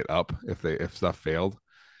get up if stuff failed,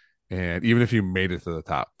 and even if you made it to the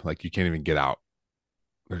top, like you can't even get out.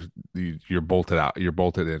 You're bolted out. You're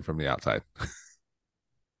bolted in from the outside.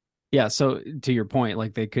 yeah. So to your point,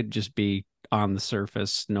 like they could just be on the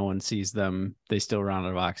surface, no one sees them, they still run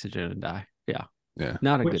out of oxygen and die. Yeah, Yeah.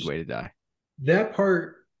 not a good which way to die. that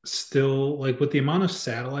part still, like with the amount of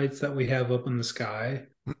satellites that we have up in the sky,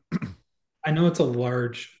 I know it's a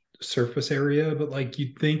large surface area, but like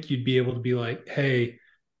you'd think you'd be able to be like, hey,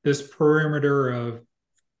 this perimeter of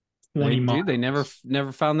 20 miles. They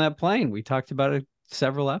never found that plane. We talked about it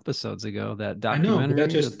several episodes ago. That I know, but that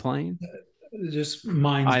documentary, the plane. just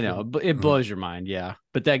minds I know, blown. but it blows your mind, yeah.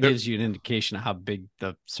 But that There- gives you an indication of how big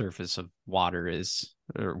the surface of water is,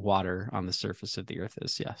 or water on the surface of the Earth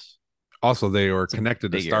is. Yes, Also, they were it's a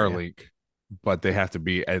connected to big area. Starlink, but they have to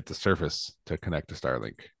be at the surface to connect to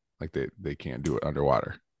Starlink. Like they can't do it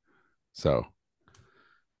underwater. So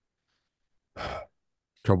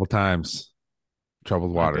troubled times,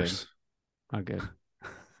 troubled Not good. waters. Not good.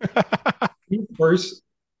 You first,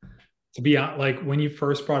 to be honest, like when you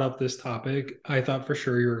first brought up this topic, I thought for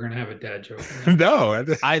sure you were going to have a dad joke. No,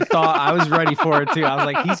 I thought I was ready for it too. I was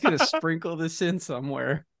like, he's gonna sprinkle this in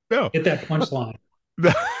somewhere. no, Get that punchline.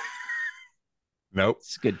 no. Nope.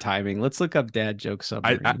 It's good timing. Let's look up dad joke I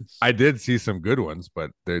submarines. I did see some good ones,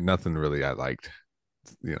 but there's nothing really I liked.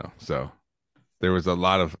 So there was a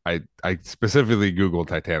lot of I specifically Googled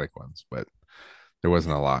Titanic ones, but there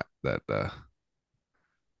wasn't a lot that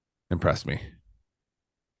impressed me.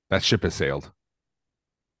 That ship has sailed.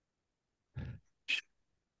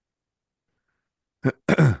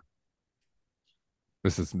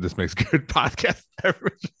 This makes good podcast.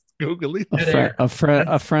 Everyone's just googling.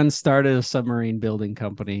 A friend started a submarine building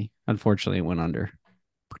company. Unfortunately, it went under.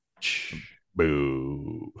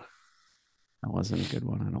 Boo. That wasn't a good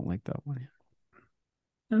one. I don't like that one.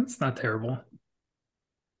 That's not terrible.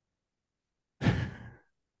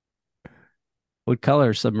 What color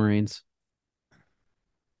are submarines?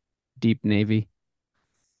 Deep navy.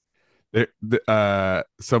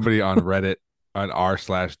 Somebody on Reddit on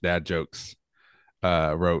r/dad jokes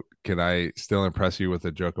wrote, "Can I still impress you with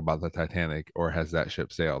a joke about the Titanic, or has that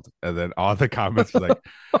ship sailed?" And then all the comments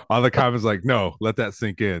like, "No, let that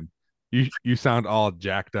sink in. You sound all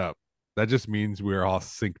jacked up. That just means we're all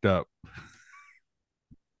synced up.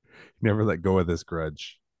 Never let go of this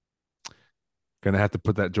grudge. Gonna have to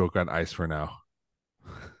put that joke on ice for now."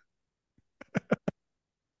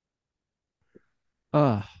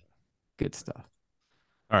 Ah, good stuff.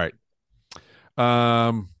 All right.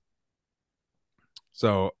 Um.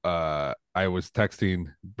 So, I was texting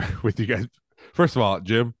with you guys. First of all,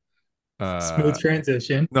 Jim. Smooth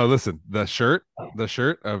transition. No, listen. The shirt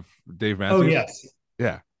of Dave Oh Matthews. yes.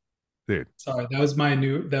 Yeah, dude. Sorry, that was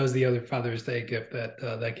the other Father's Day gift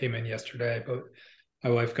that came in yesterday. But my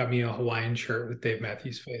wife got me a Hawaiian shirt with Dave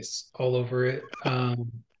Matthews' face all over it, and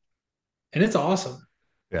it's awesome.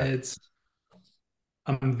 Yeah.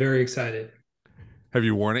 I'm very excited. Have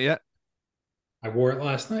you worn it yet? I wore it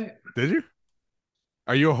last night. Did you?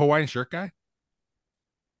 Are you a Hawaiian shirt guy? I'm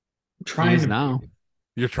He trying is to now. be.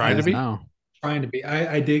 You're He trying to is be? now. Trying to be.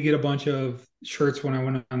 I did get a bunch of shirts when I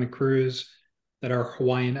went on the cruise that are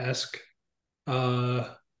Hawaiian-esque, uh,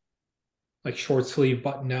 like short sleeve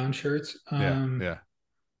button down shirts. Yeah, yeah.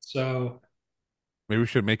 So Maybe we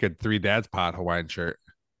should make a three dads pod Hawaiian shirt.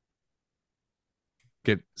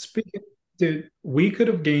 Get speaking, dude, we could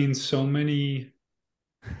have gained so many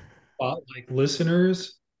like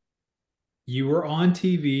listeners. You were on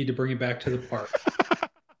TV to bring it back to the park.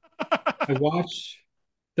 I watched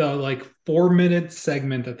the like 4 minute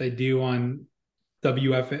segment that they do on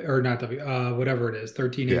WF or not W, whatever it is,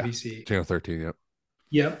 13 yeah, ABC. channel 13. Yep.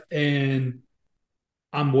 Yep. And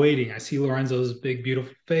I'm waiting. I see Lorenzo's big,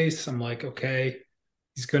 beautiful face. I'm like, okay,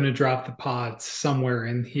 he's going to drop the pod somewhere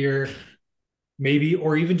in here, maybe,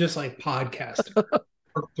 or even just like podcast,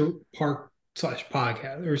 park slash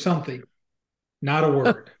podcast or something. Not a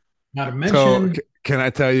word, not a So mention. can I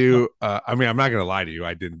tell you? I mean, I'm not going to lie to you.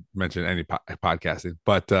 I didn't mention any podcasting,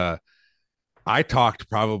 but I talked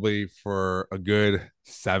probably for a good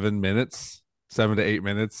 7 minutes, 7 to 8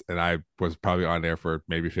 minutes, and I was probably on there for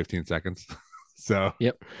maybe 15 seconds. So,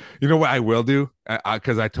 Yep. you know what I will do?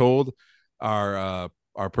 Because I told our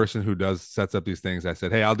person who does sets up these things, I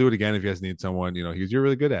said, "Hey, I'll do it again if you guys need someone." You know, you're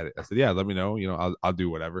really good at it. I said, "Yeah, let me know. You know, I'll do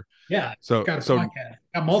whatever." Yeah, So got a so podcast.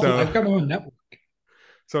 Got multiple. so I've got my own network.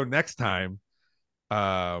 so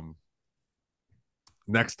um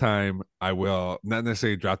next time I will not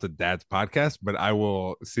necessarily drop the dad's podcast, but I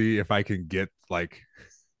will see if I can get like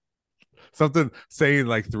something saying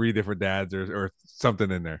like three different dads or something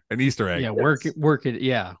in there, an Easter egg. Yeah, work it, work it.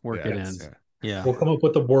 Yeah, work Yeah, it in. Yes. yeah. Yeah. We'll come up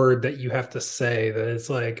with a word that you have to say that it's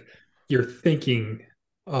like you're thinking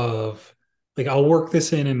of. Like I'll work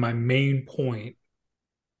this in my main point.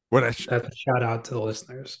 What I That's a shout out to the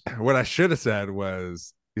listeners. what I should have said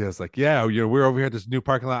was, yeah, it's like, yeah, you know, we're over here at this new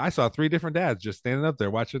parking lot. I saw three different dads just standing up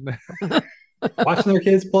there watching. Watching their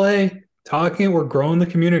kids play, talking. We're growing the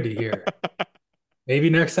community here. Maybe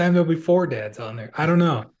next time there'll be four dads on there. I don't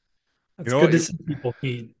know. You It's know good what? to see people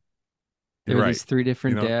meet. There You're are right. these three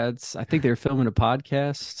different You know, dads. I think they're filming a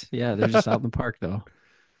podcast. Yeah, they're just out in the park though.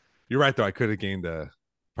 you're right though. I could have gained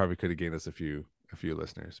probably could have gained us a few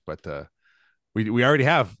listeners, but we already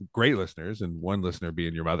have great listeners, and one listener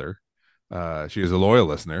being your mother. She is a loyal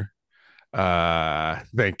listener.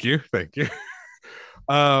 Thank you, thank you.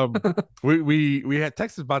 um, we had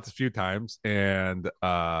texted about this a few times, and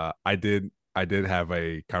I did have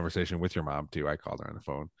a conversation with your mom too. I called her on the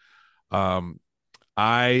phone. Um,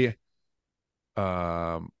 I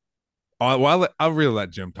well, I'll really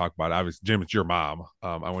let Jim talk about it. Obviously, Jim, it's your mom.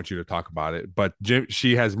 I want you to talk about it. But Jim,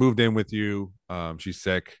 she has moved in with you. She's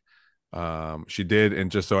sick. She did,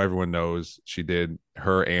 and just so everyone knows, she did.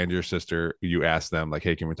 Her and your sister, you asked them like,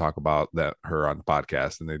 "Hey, can we talk about that her on the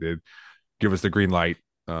podcast?" And they did give us the green light.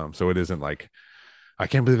 So it isn't like I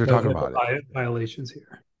can't believe they're No talking about violations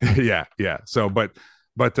here. it. Yeah, yeah. So, but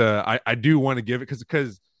I do want to give it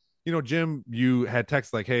because you know, Jim, you had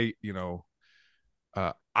text like, "Hey, you know,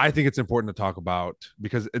 I think it's important to talk about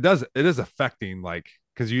because it is affecting like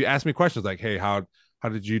because you asked me questions like, hey, how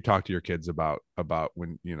did you talk to your kids about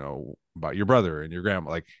when you know about your brother and your grandma,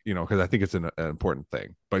 like, you know, because I think it's an important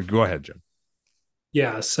thing. But go ahead, Jim.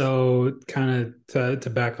 Yeah, so kind of to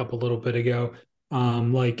back up a little bit ago,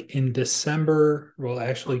 like in December, well,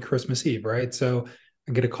 actually Christmas Eve, right? So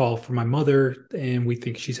I get a call from my mother and we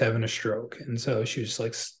think she's having a stroke. And so she was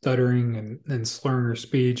like stuttering and slurring her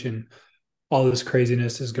speech and all this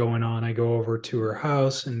craziness is going on. I go over to her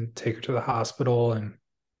house and take her to the hospital and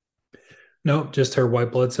Nope, just her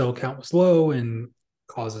white blood cell count was low and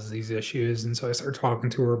causes these issues. And so I started talking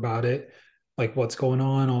to her about it, like what's going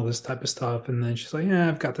on, all this type of stuff. And then she's like, yeah,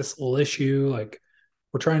 I've got this little issue. Like,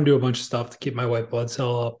 we're trying to do a bunch of stuff to keep my white blood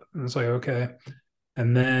cell up. And it's like, okay.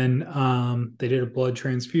 And then they did a blood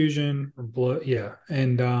transfusion or blood, yeah.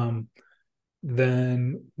 And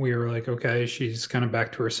then we were like, okay, she's kind of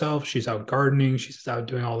back to herself. She's out gardening, she's out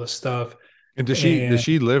doing all this stuff. And does And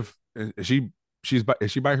she live? Is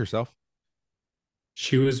she by herself?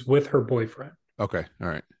 she was with her boyfriend, Okay, all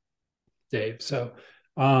right. Dave. So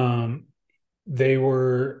um they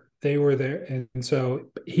were there, and so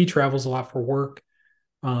he travels a lot for work.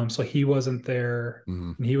 So he wasn't there,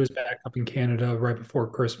 Mm-hmm. and he was back up in Canada right before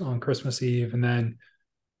Christmas, on Christmas Eve. And then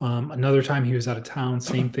another time he was out of town,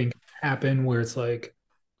 same thing happened where it's like,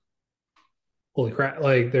 holy crap,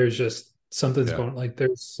 like there's just something's Yeah. going, like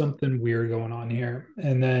there's something weird going on here.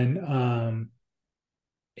 And then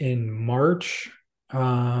in March,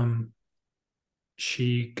 um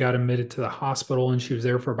she got admitted to the hospital, and she was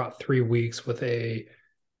there for about 3 weeks with a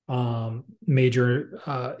major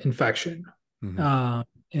infection. Mm-hmm.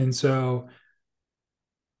 And so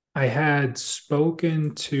I had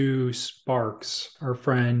spoken to Sparks, our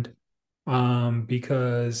friend,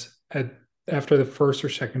 because after the first or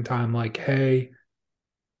second time, like, hey,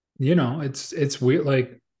 it's weird.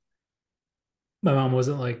 Like, my mom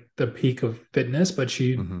wasn't like the peak of fitness, but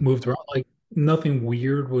she Mm-hmm. moved around. Like, nothing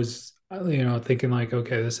weird was, thinking like,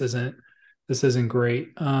 okay, this isn't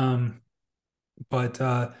great. But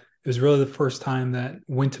it was really the first time that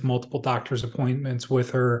went to multiple doctor's appointments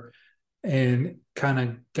with her and kind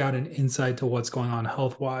of got an insight to what's going on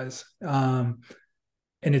health wise. And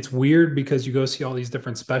it's weird because you go see all these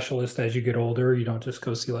different specialists as you get older. You don't just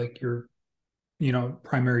go see like your,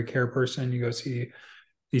 primary care person. You go see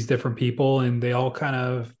these different people, and they all kind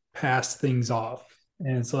of pass things off.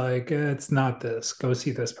 And it's like, it's not this, go see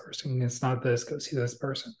this person. It's not this, go see this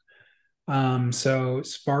person. So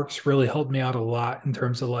Sparks really helped me out a lot in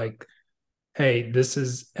terms of like, hey, this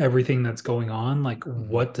is everything that's going on. Like, Mm-hmm.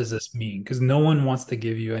 what does this mean? Because no one wants to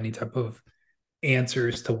give you any type of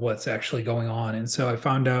answers to what's actually going on. And so I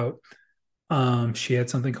found out she had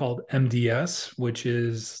something called MDS, which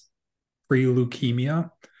is pre leukemia.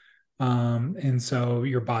 And so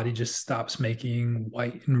your body just stops making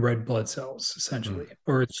white and red blood cells essentially,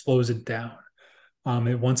 or it slows it down.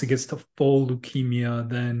 Once it gets to full leukemia,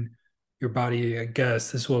 then your body, I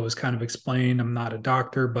guess this is what was kind of explained. I'm not a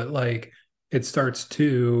doctor, but like it starts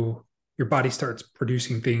to, your body starts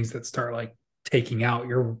producing things that start like taking out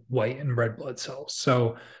your white and red blood cells.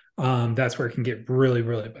 So that's where it can get really,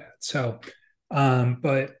 really bad.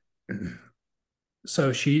 But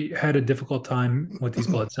so she had a difficult time with these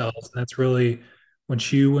blood cells. And that's really when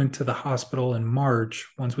she went to the hospital in March,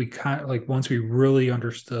 once we really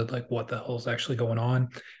understood like what the hell is actually going on.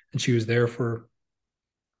 And she was there for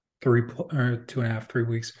 2.5, 3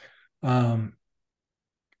 weeks. Um,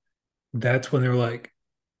 that's when they were like,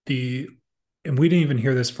 and we didn't even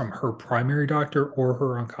hear this from her primary doctor or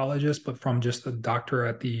her oncologist, but from just the doctor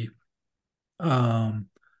at the um,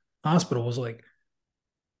 hospital was like,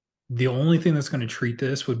 the only thing that's going to treat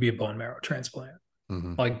this would be a bone marrow transplant.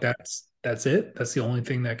 Mm-hmm. Like that's it. That's the only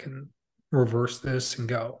thing that can reverse this and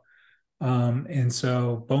go. And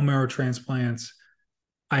so bone marrow transplants,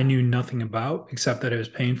 I knew nothing about except that it was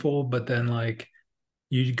painful. But then like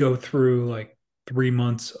you go through like 3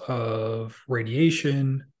 months of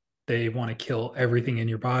radiation. They want to kill everything in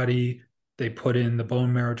your body. They put in the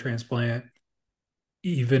bone marrow transplant,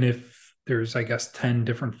 even if there's, I guess, 10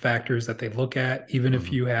 different factors that they look at, even if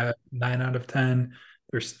Mm-hmm. you have 9 out of 10,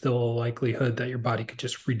 there's still a likelihood that your body could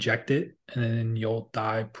just reject it and then you'll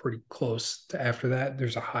die pretty close to after that.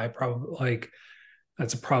 There's a high probability, like,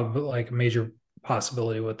 that's a probably like a major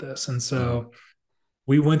possibility with this. And Mm-hmm. so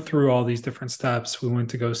we went through all these different steps. We went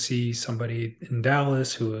to go see somebody in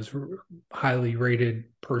Dallas who was a highly rated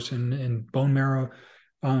person in bone marrow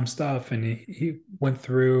stuff. And he went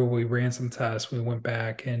through, we ran some tests, we went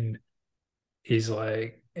back, and he's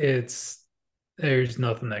like, there's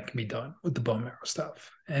nothing that can be done with the bone marrow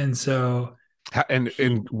stuff. And so,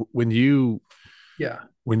 And when you yeah,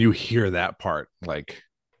 hear that part, like,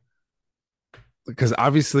 because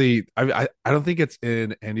obviously I don't think it's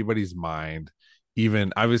in anybody's mind,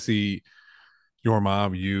 even obviously your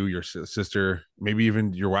mom, your sister, maybe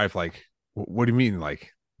even your wife, like, what do you mean,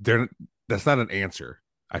 like, they're that's not an answer.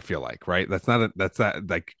 I feel like, right, that's not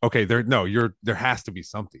like, okay, there has to be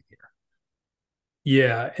something here.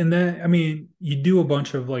 yeah. And then, I mean, you do a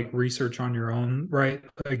bunch of like research on your own, right?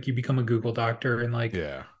 Like you become a Google doctor and like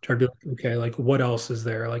Yeah. try to be like, okay, like what else is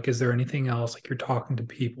there? Like, is there anything else? Like you're talking to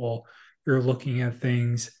people, you're looking at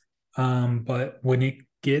things. But when it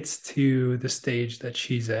gets to the stage that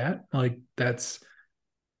she's at, like that's,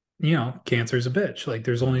 cancer's a bitch. Like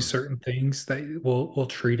there's only Mhm. certain things that will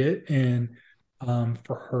treat it. And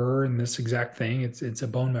for her and this exact thing, it's a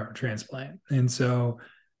bone marrow transplant. And so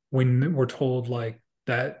when we're told like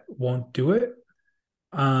that won't do it,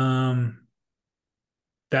 um,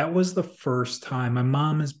 that was the first time. My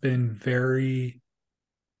mom has been very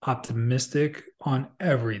optimistic on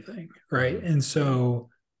everything, right? Mhm. And so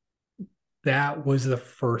that was the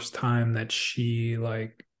first time that she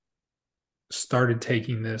like started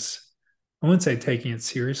taking this. I wouldn't say taking it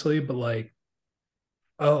seriously, but like,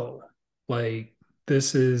 oh, like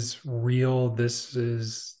this is real. This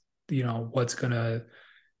is, what's gonna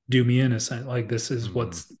do me innocent. Like this is Mhm.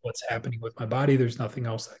 what's happening with my body. There's nothing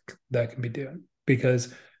else that can be doing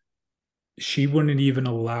because she wouldn't even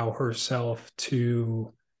allow herself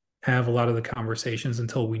to have a lot of the conversations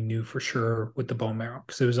until we knew for sure with the bone marrow.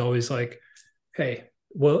 Because it was always like, hey,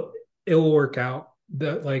 well, it'll work out.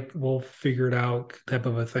 That like we'll figure it out type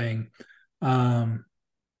of a thing. Um,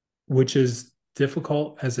 which is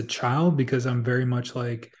difficult as a child because I'm very much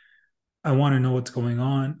like, I want to know what's going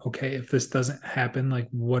on. Okay, if this doesn't happen, like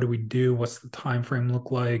what do we do? What's the time frame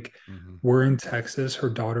look like? Mhm. We're in Texas, her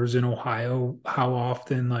daughter's in Ohio. How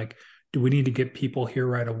often? Like, do we need to get people here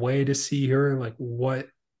right away to see her? Like what's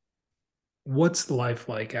life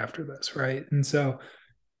like after this, right? And so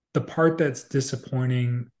the part that's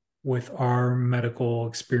disappointing with our medical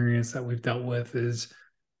experience that we've dealt with is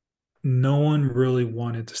no one really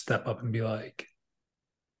wanted to step up and be like,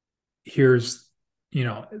 here's,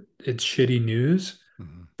 it's shitty news,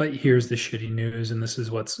 Mhm. but here's the shitty news and this is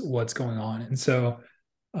what's going on. And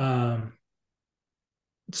um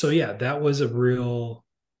so yeah, that was a real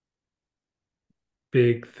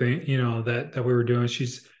big thing, that we were doing.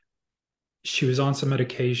 She was on some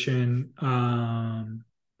medication.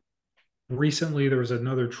 Recently there was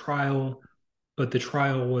another trial, but the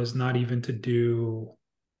trial was not even to do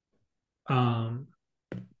um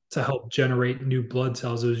to help generate new blood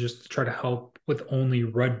cells. It was just to try to help with only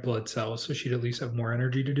red blood cells. So she'd at least have more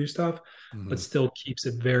energy to do stuff, but Mhm. still keeps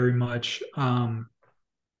it very much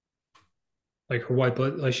like her white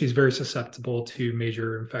blood, like she's very susceptible to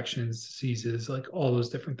major infections, diseases, like all those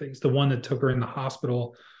different things. The one that took her in the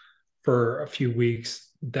hospital for a few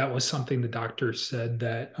weeks, that was something the doctor said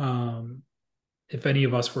that if any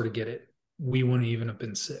of us were to get it, we wouldn't even have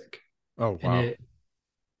been sick. Oh And wow. it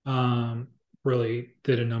um, really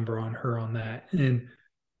did a number on her on that. And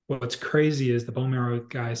what's crazy is the bone marrow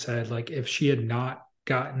guy said, like, if she had not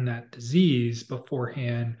gotten that disease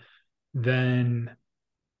beforehand, then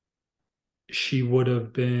she would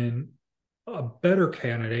have been a better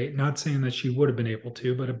candidate. Not saying that she would have been able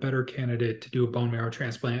to, but a better candidate to do a bone marrow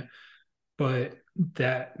transplant. But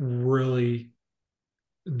that really,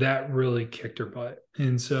 that really kicked her butt.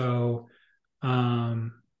 And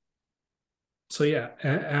um, so yeah,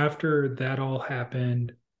 after that all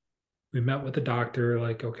happened, we met with the doctor.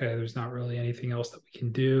 Like, okay, there's not really anything else that we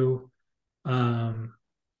can do. Um,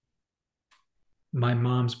 my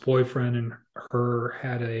mom's boyfriend and her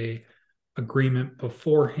had a agreement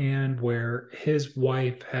beforehand where his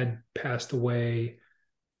wife had passed away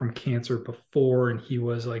from cancer before and he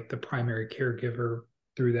was like the primary caregiver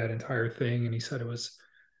through that entire thing, and he said it was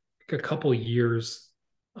like a couple years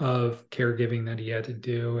of caregiving that he had to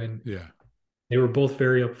do. And Yeah. they were both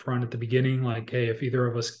very upfront at the beginning, like, hey, if either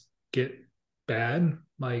of us get bad,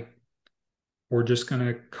 like we're just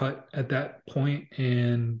gonna cut at that point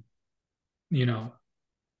and you know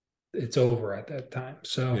it's over at that time.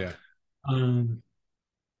 So Yeah. um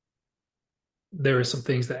there are some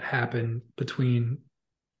things that happened between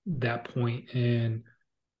that point and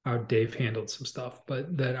how Dave handled some stuff,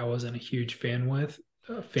 but that I wasn't a huge fan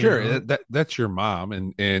Sure. of. That's your mom,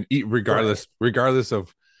 and Right. regardless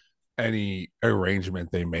of any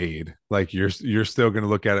arrangement they made, like you're still going to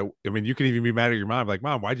look at it. I mean, you can even be mad at your mom, like,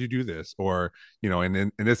 mom, why'd you do this? Or, and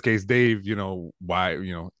in this case, Dave, why,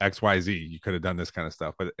 XYZ, you could have done this kind of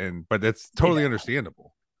stuff, but that's totally Yeah.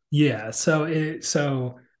 understandable. Yeah.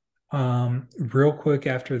 Real quick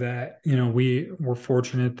after that, we were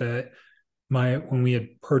fortunate that when we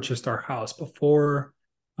had purchased our house before,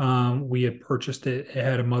 we had purchased it, it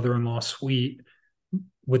had a mother-in-law suite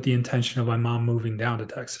with the intention of my mom moving down to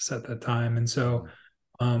Texas at that time. And so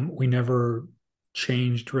Mhm. we never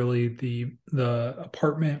changed really the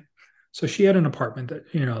apartment. So she had an apartment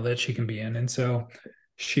that that she can be in. And so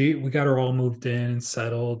we got her all moved in and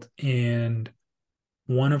settled. And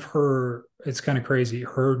one of her, it's kind of crazy,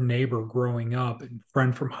 her neighbor growing up and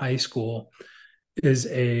friend from high school is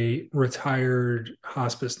a retired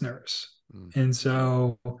hospice nurse. Mm. And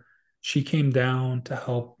so she came down to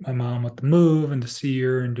help my mom with the move and to see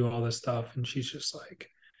her and do all this stuff. And she's just like,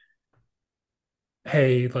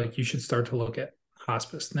 hey, like you should start to look at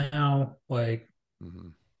hospice now. Like,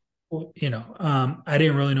 Mhm. well, I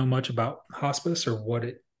didn't really know much about hospice or what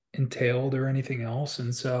it entailed or anything else.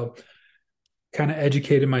 And so kind of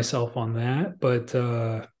educated myself on that. But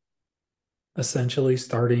essentially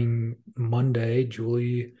starting Monday,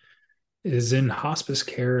 Julie is in hospice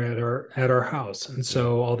care at our house. And Yeah.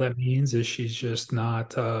 so all that means is she's just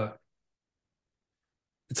not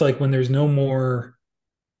it's like when there's no more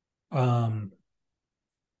um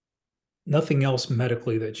nothing else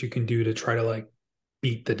medically that you can do to try to like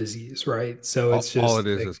beat the disease, right? So it's All it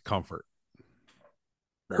just like is comfort,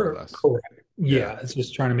 more or her less. correct. Yeah. Yeah, it's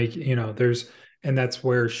just trying to make, there's and that's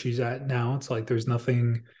where she's at now. It's like there's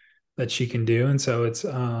nothing that she can do. And so it's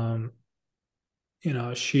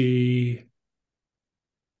she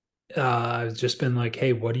has just been like,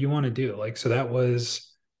 hey, what do you want to do? Like, so that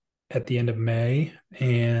was at the end of May.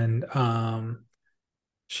 And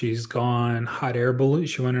she's gone hot air balloon.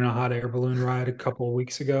 She went on a hot air balloon ride a couple of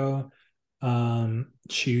weeks ago.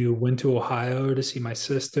 She went to Ohio to see my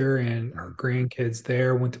sister and her Mhm. grandkids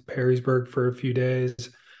there. Went to Perrysburg for a few days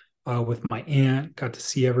with my aunt. Got to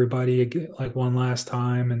see everybody again, like one last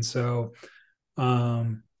time. And so,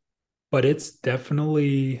 um, but it's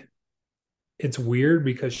weird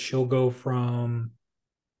because she'll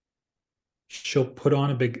put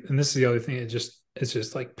on a big, and this is the other thing. It's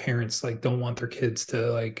just like parents like don't want their kids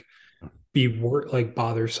to like like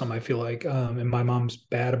bothersome. I feel like, and my mom's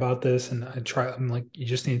bad about this, and I'm like, you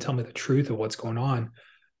just need to tell me the truth of what's going on.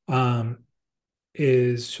 Um,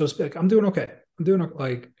 is she'll just be like, I'm doing okay. I'm doing okay.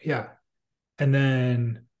 Like, yeah. And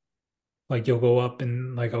then like you'll go up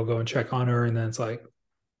and like I'll go and check on her, and then it's like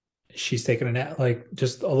she's taking a nap, like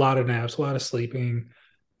just a lot of naps, a lot of sleeping.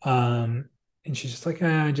 Um, and she's just like,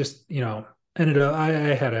 I just, ended up, I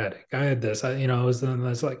had a headache. I had this, it was then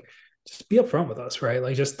it's like, just be upfront with us, right?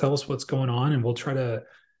 Like, just tell us what's going on and we'll try to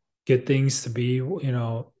get things to be,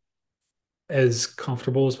 as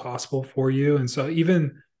comfortable as possible for you. And so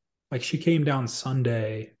even like she came down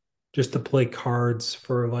Sunday just to play cards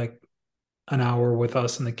for like an hour with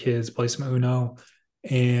us and the kids, play some Uno.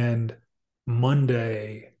 And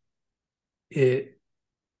Monday, it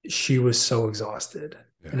she was so exhausted.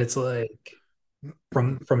 And Yeah. it's like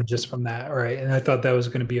from that, right? And I thought that was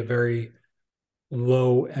going to be a very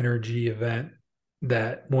low energy event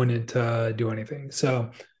that wouldn't do anything.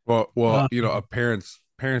 So, Well, um, a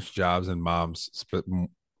parents' jobs and moms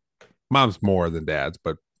more than dads,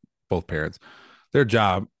 but both parents, their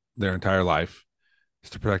job, their entire life is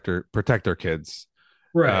to protect their kids.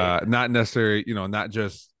 right, Not necessarily, not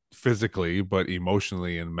just physically, but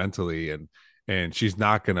emotionally and mentally, and she's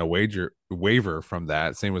not going to waver from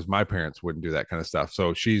that. Same as my parents wouldn't do that kind of stuff.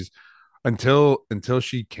 So she's until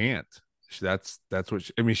she can't. That's what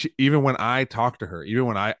I mean. Even when I talked to her, even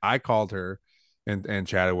when I called her and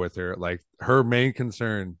chatted with her, like her main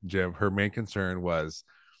concern, Jim, her main concern was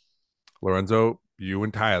Lorenzo, you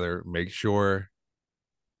and Tyler make sure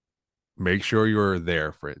you're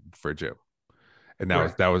there for Jim. And that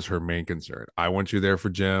was right, that was her main concern. I want you there for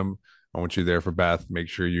Jim. I want you there for Beth. Make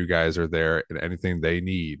sure you guys are there and anything they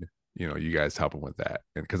need, you guys help them with that.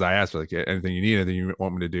 And because I asked her like anything you need, anything you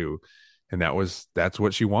want me to do, and that's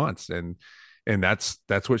what she wants, and that's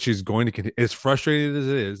what she's going to continue. As frustrated as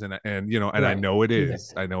it is, and I right. know it Yeah.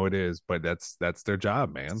 is, but that's their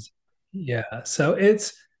job, man. Yeah. So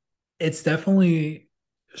it's definitely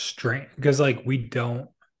strange because like we don't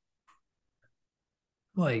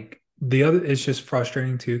like the other it's just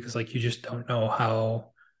frustrating too because like you just don't know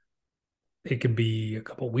how it could be a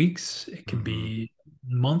couple weeks, it could Mm-hmm. be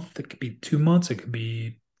a month, it could be 2 months, it could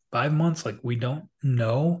be 5 months. Like we don't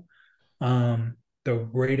know. The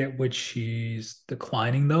rate at which she's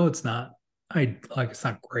declining though, it's not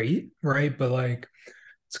great, right? But like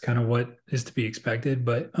it's kind of what is to be expected.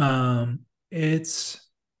 But it's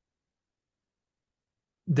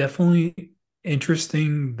definitely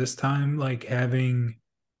interesting this time, like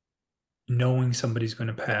knowing somebody's going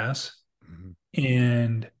to pass Mm-hmm.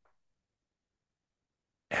 and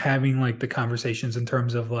having like the conversations in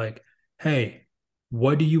terms of like, hey,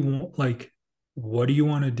 what do you want? Like, what do you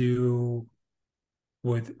want to do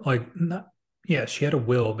with like, not, yeah, she had a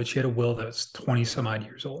will, but she had a will that's 20 some odd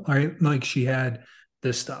years old, right? Like she had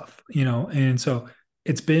this stuff, and so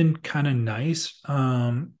it's been kind of nice.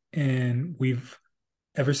 And we've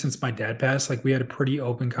ever since my dad passed, like we had a pretty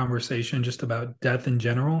open conversation just about death in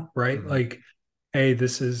general, right? Mm-hmm. Like, hey,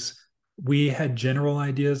 we had general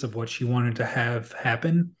ideas of what she wanted to have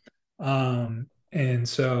happen. And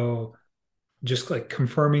so just like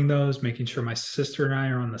confirming those, making sure my sister and I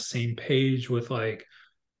are on the same page with like,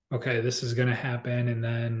 okay, this is going to happen. And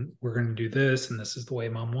then we're going to do this. And this is the way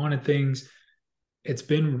mom wanted things. It's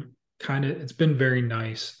been it's been very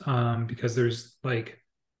nice. Because Should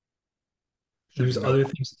there's know. other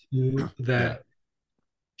things too Yeah. that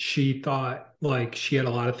she thought like she had a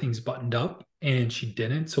lot of things buttoned up and she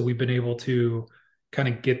didn't. So we've been able to kind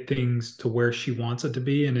of get things to where she wants it to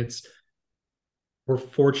be. And we're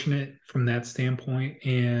fortunate from that standpoint.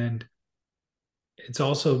 And it's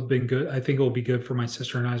also been good. I think it will be good for my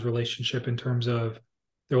sister and I's relationship in terms of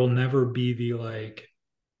there will never be the like,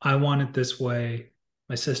 I want it this way.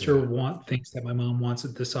 My sister Yeah. thinks that my mom wants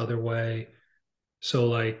it this other way. So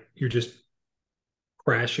like you're just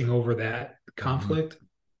crashing over that Mhm. conflict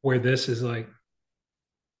where this is like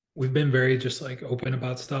we've been very just like open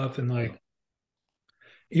about stuff and like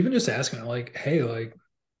even just asking her like, hey, like,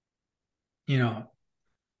 you know,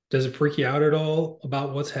 does it freak you out at all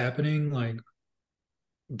about what's happening? Like,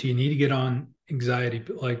 do you need to get on anxiety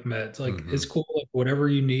like meds? Like, it's Mhm. cool, like whatever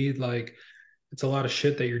you need, like it's a lot of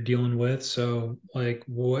shit that you're dealing with. So like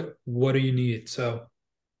what do you need? So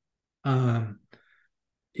um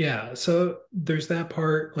yeah, so there's that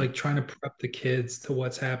part, like trying to prep the kids to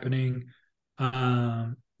what's happening.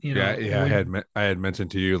 Yeah, yeah. When I had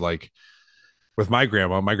mentioned to you like with my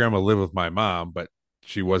grandma lived with my mom, but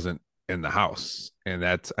she wasn't in the house, and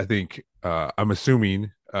that's I think I'm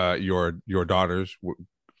assuming your daughters,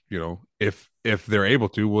 you know, if they're able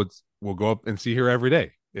to, will go up and see her every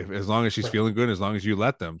day, if as long as she's right, feeling good, as long as you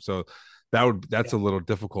let them. So that's yeah. a little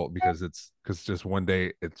difficult because just one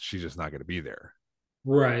day she's just not going to be there.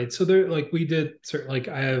 Right. So there, like we did, like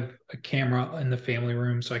I have a camera in the family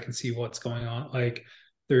room so I can see what's going on. Like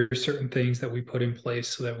there are certain things that we put in place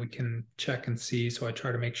so that we can check and see. So I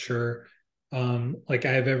try to make sure, like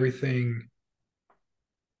I have everything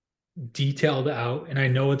detailed out, and I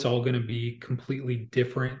know it's all going to be completely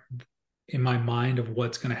different in my mind of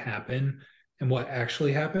what's going to happen and what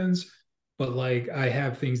actually happens. But like I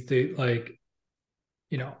have things to like,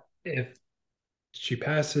 if she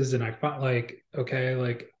passes and I find like, okay,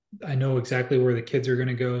 like I know exactly where the kids are going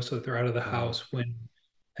to go so that they're out of the Uh, house when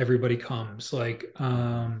everybody comes. Like,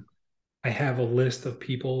 mhm. I have a list of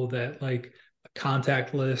people that like a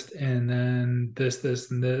contact list and then this,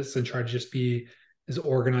 and this, and try to just be as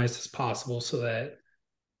organized as possible so that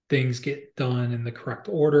things get done in the correct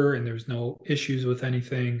order and there's no issues with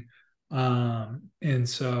anything. And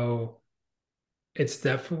so it's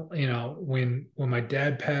definitely, when my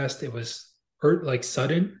dad passed, it was like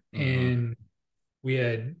sudden, Mhm. and we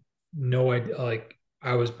had no idea. Like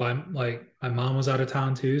I was by like my mom was out of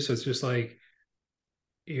town too, so it's just like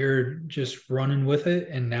you're just running with it,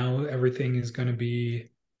 and now everything is going to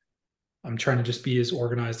be. I'm trying to just be as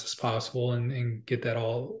organized as possible and get that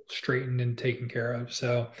all straightened and taken care of.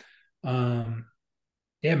 So, um,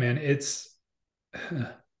 yeah, man, it's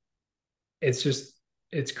just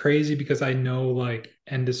it's crazy because I know like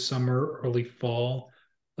end of summer, early fall,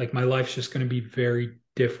 like my life's just going to be very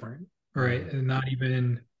different, right? Mhm.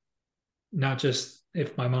 And not just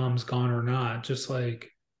if my mom's gone or not, just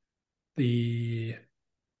like the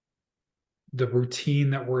the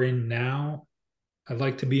routine that we're in now. I'd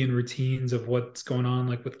like to be in routines of what's going on,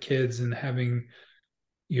 like with kids and having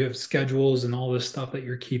you have schedules and all this stuff that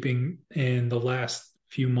you're keeping. And the last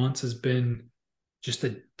few months has been just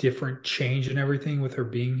a different change in everything with her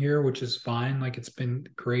being here, which is fine. Like it's been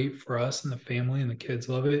great for us and the family, and the kids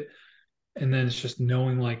love it. And then it's just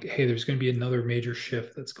knowing like, hey, there's going to be another major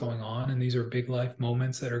shift that's going on, and these are big life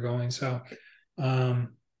moments that are going.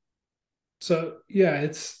 Um, so yeah,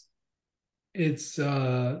 it's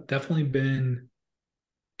definitely been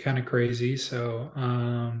kind of crazy. So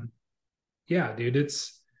yeah, dude,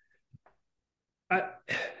 I,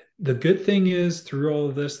 the good thing is through all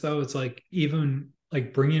of this though, it's like even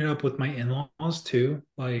like bringing it up with my in-laws too,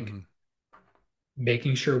 like Mhm.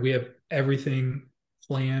 making sure we have everything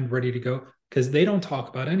planned, ready to go, because they don't talk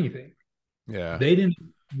about anything. Yeah. They didn't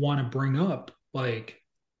want to bring up like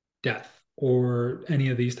death or any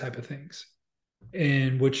of these type of things,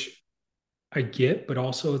 and which I get, but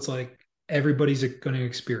also it's like everybody's going to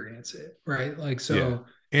experience it, right? Like Yeah. so,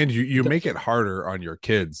 And you it make it does harder on your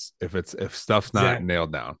kids if stuff's not exactly.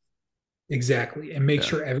 nailed down. Exactly. And make Yeah.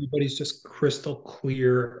 sure everybody's just crystal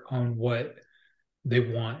clear on what they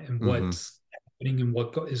want and Hmm. what's happening and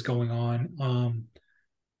is going on.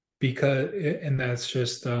 And that's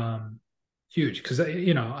just huge because,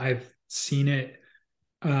 I've seen it,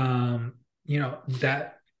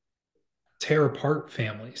 that tear apart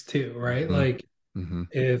families too, right? Hmm. Like Hmm.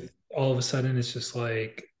 if all of a sudden it's just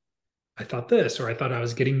like, I thought this, or I thought I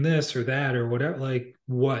was getting this or that or whatever, like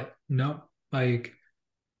what? No, Like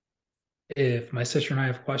if my sister and I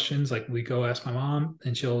have questions, like we go ask my mom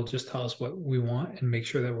and she'll just tell us what we want and make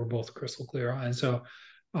sure that we're both crystal clear on. And so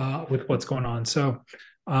with what's going on. So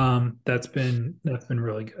that's been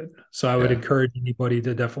really good. So I would Yeah. encourage anybody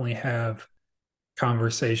to definitely have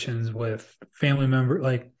conversations with family member.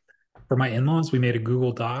 Like for my in-laws, we made a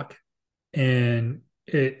Google Doc and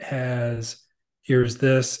it has here's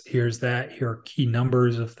this, here's that, here are key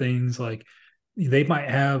numbers of things. Like they might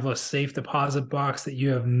have a safe deposit box that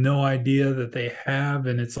you have no idea that they have.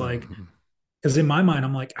 And it's like, Mhm. because in my mind,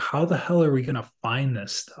 I'm like, how the hell are we going to find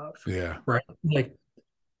this stuff? Yeah. Right. Like,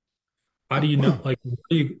 how do you know? Like,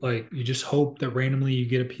 you just hope that randomly you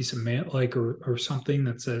get a piece of mail, like, or something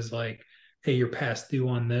that says, like, hey, you're past due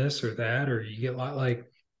on this or that, or you get like,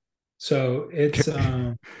 so it's,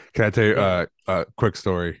 Can I tell you yeah, a quick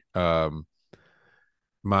story?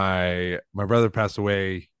 My brother passed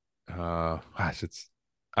away. Gosh, it's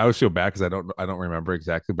I always feel bad because I don't remember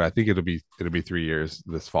exactly, but I think it'll be 3 years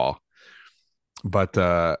this fall.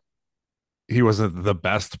 But he wasn't the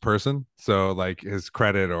best person, so like his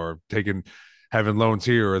credit or taking having loans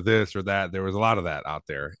here or this or that, there was a lot of that out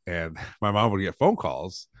there. And my mom would get phone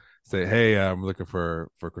calls say, hey, I'm looking for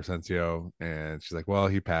Crescencio, and she's like, well,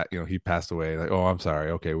 he passed away. Like, oh, I'm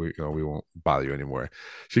sorry, okay, we won't bother you anymore.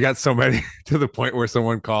 She got so many to the point where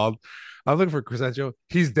someone called, I'm looking for Crescencio,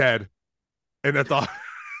 he's dead. And that's all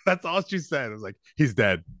that's all she said. It was like, he's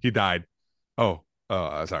dead, he died. Oh,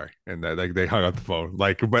 sorry. And like they hung up the phone.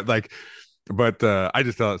 But I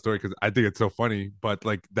just tell that story because I think it's so funny. But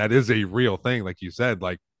like that is a real thing, like you said.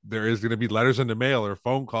 Like there is going to be letters in the mail or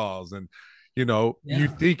phone calls, and you yeah,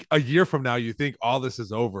 think a year from now, you think all this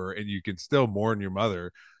is over, and you can still mourn your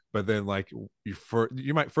mother. But then, like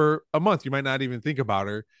you might for a month, you might not even think about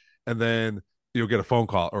her, and then you'll get a phone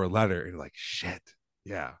call or a letter, and you're like, shit,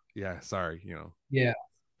 yeah, sorry. yeah,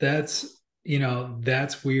 that's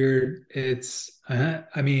weird. It's,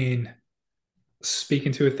 I mean,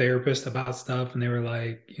 speaking to a therapist about stuff, and they were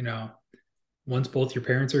like, once both your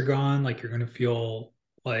parents are gone, like you're gonna feel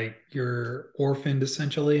like you're orphaned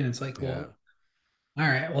essentially. And it's like, Yeah, well, all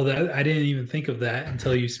right, well, that I didn't even think of that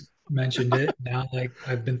until you mentioned it. Now, like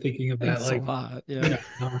I've been thinking of that, Thanks a like lot. Yeah.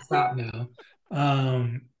 nonstop now.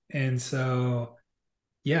 And so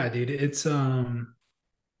yeah, dude, it's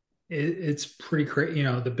pretty crazy.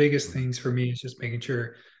 The biggest mhm, things for me is just making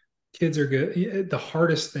sure kids are good. The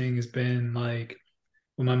hardest thing has been like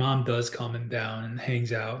when my mom does come and down and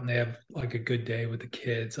hangs out and they have like a good day with the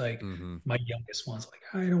kids, like mhm. my youngest one's like,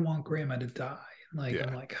 I don't want grandma to die. And like I'm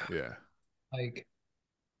Yeah, like, yeah, like,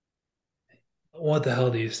 what the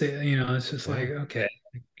hell do you say? It's just yeah, like, okay,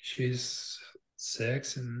 like, she's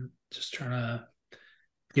 6 and just trying to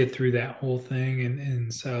get through that whole thing.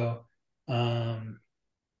 And so um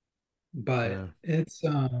yeah, but it's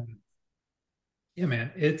yeah,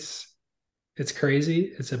 man, it's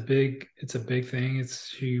crazy. It's a big thing.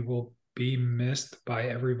 She will be missed by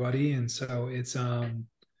everybody. And so it's uh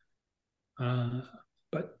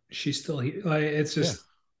but she's still here. Like yeah,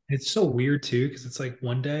 it's so weird too, because it's like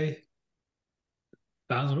one day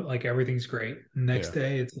like everything's great. Next yeah.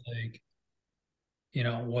 day it's like,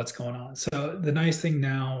 what's going on. So the nice thing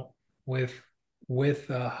now with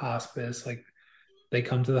hospice, like they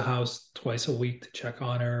come to the house twice a week to check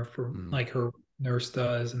on her for Mhm. like her nurse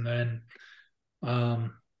does, and then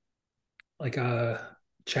um like a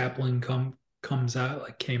chaplain comes out,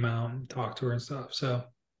 like came out and talked to her and stuff. So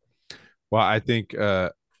Well, I think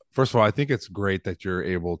first of all, I think it's great that you're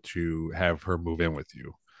able to have her move in with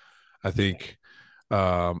you. I think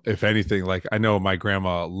if anything, like I know my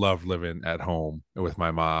grandma loved living at home with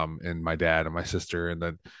my mom and my dad and my sister, and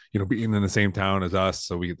then being in the same town as us,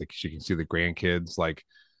 so she can see the grandkids, like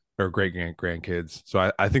or great grandkids.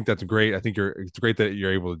 So I think that's great. I think it's great that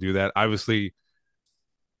you're able to do that. Obviously,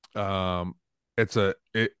 um, it's a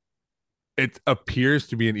it appears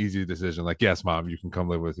to be an easy decision. Like, yes, mom, you can come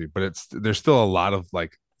live with me, but there's still a lot of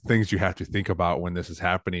like things you have to think about when this is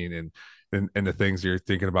happening, and the things you're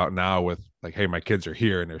thinking about now with like, hey, my kids are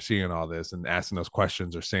here and they're seeing all this and asking those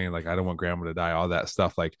questions or saying like, I don't want grandma to die, all that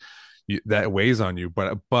stuff, like that weighs on you.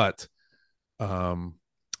 But um,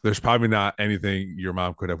 there's probably not anything your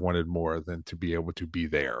mom could have wanted more than to be able to be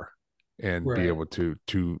there and be right, able to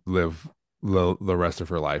live the rest of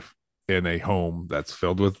her life in a home that's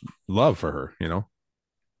filled with love for her.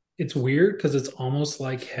 it's weird because it's almost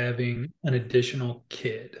like having an additional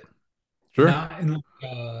kid, Sure. not in like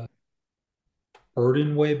a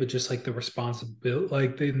burden way, but just like the responsibility,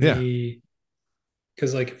 like in Yeah. the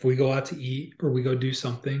because like if we go out to eat or we go do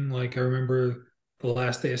something, like I remember the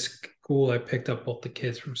last day of school, I picked up both the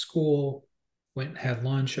kids from school, went and had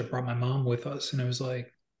lunch. I brought my mom with us, and it was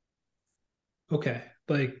like okay,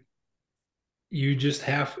 like you just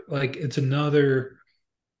have like it's another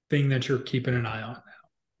thing that you're keeping an eye on,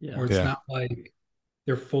 Yeah. where it's Yeah. not like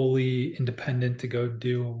they're fully independent to go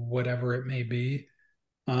do whatever it may be.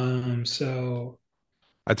 So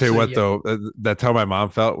I tell you so what, yeah, though, that's how my mom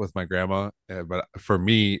felt with my grandma. But for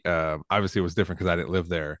me, obviously, it was different because I didn't live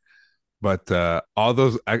there. But all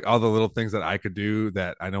the little things that I could do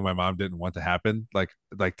that I know my mom didn't want to happen, like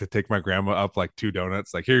to take my grandma up like 2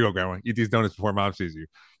 donuts, like here you go, grandma, eat these donuts before mom sees you,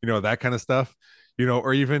 that kind of stuff,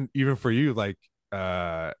 or even for you, like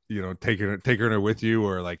taking her with you,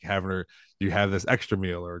 or like having her, you have this extra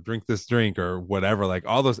meal or drink this drink or whatever, like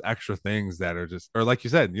all those extra things that are just, or like you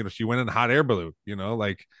said, she went in a hot air balloon,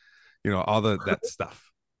 like all that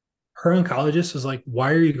stuff. her oncologist was like,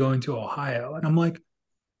 "Why are you going to Ohio?" And I'm like,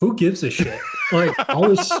 "Who gives a shit?" Like, I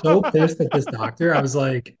was so pissed at this doctor. I was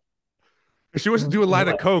like, She wants to do a line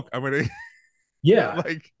of "What?" coke. I mean, Yeah,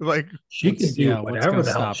 like she could do What's whatever gonna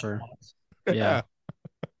the hell stop she her? wants. Yeah. yeah.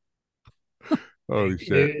 Holy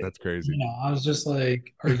shit, that's crazy. I was just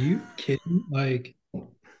like, "Are you kidding?" Like,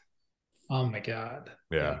 oh my God.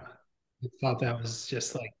 Yeah. Yeah. I thought that was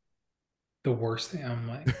just like the worst thing. I'm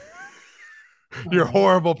like, You're a oh,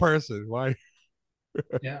 horrible person. Why?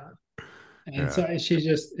 yeah. And Yeah. so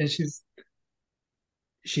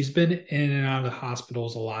she's been in and out of the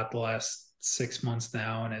hospitals a lot the last 6 months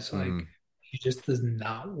now. And it's like, Mm, she just does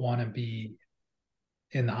not want to be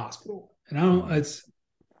in the hospital. And I don't, mm, it's,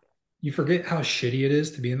 you forget how shitty it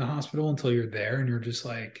is to be in the hospital until you're there and you're just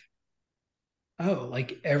like, oh,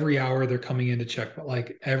 like every hour they're coming in to check, but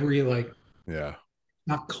like like, yeah.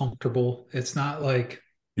 not comfortable. It's not like,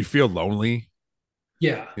 You feel lonely.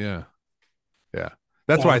 yeah. Yeah. Yeah. So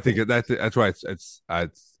That's why I I think think, that's why I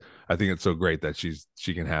think it's so great that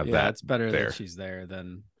she can have Yeah, that it's better that there. she's there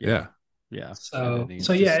than Yeah. at so, any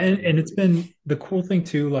so yeah. facility. And it's been the cool thing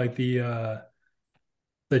too, like at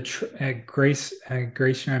Grace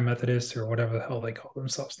United Methodist or whatever the hell they call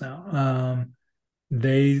themselves now.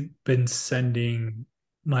 They've been sending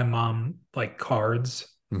my mom like cards,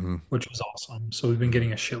 Hmm. which was awesome. So we've been Hmm.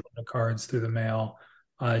 getting a shitload of cards through the mail.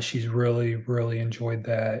 She's really, really enjoyed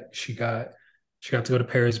that. She got to go to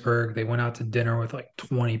Perrysburg. They went out to dinner with like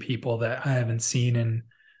 20 people that I haven't seen in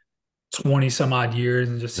 20 some odd years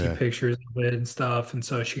and just see Yeah. pictures of it and stuff. And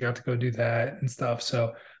so she got to go do that and stuff.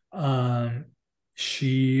 So um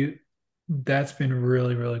she that's been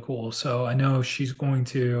really, really cool. So I know she's going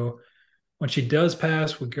to, when she does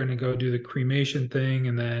pass, we're going to go do the cremation thing,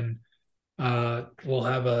 and then we'll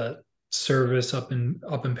have a service up in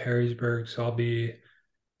Perrysburg. So I'll be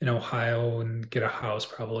in Ohio and get a house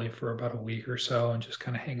probably for about a week or so and just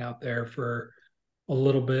kind of hang out there for a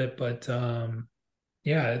little bit. But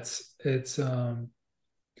yeah, it's now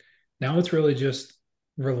it's really just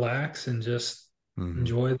relax and just Hmm.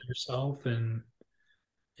 enjoy yourself, and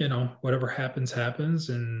whatever happens happens,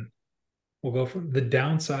 and we'll go from the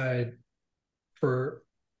downside for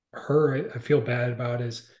her. I feel bad about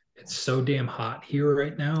is it's so damn hot here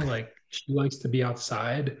right now. Like she likes to be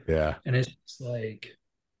outside, Yeah. and it's just like,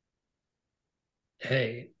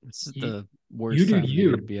 hey, This is you, the you worst do time of the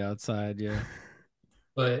year to you, be outside. Yeah.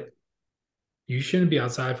 but you shouldn't be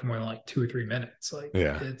outside for more than like 2 or 3 minutes. Like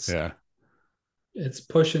Yeah. it's Yeah. it's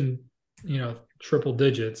pushing, triple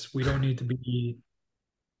digits. We don't need to be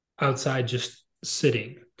outside just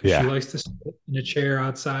sitting because she Yeah. likes to sit in a chair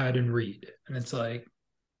outside and read. And it's like,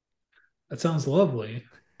 that sounds lovely,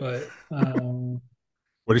 but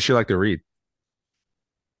What does she like to read?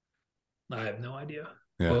 I have no idea.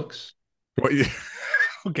 Yeah. Books. What, yeah.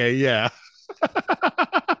 Okay. Yeah.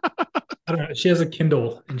 I don't know. She has a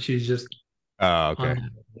Kindle and she's just Oh, on okay.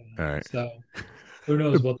 that. All right. So who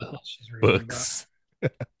knows what the hell she's reading about. Books.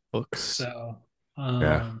 Books. So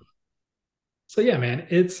Yeah. so yeah, man,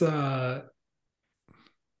 it's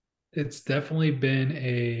definitely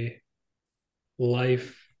been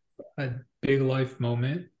life a big life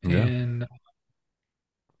moment. Yeah. And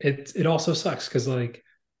it also sucks because like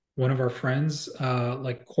one of our friends,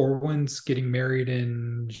 like Corwin's getting married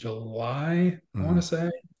in July, I want Mm. to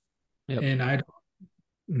say. Yep. And I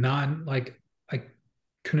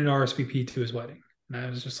couldn't RSVP to his wedding. And I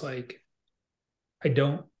was just like, I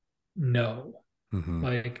don't know. Hmm.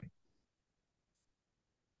 Like,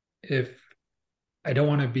 if I don't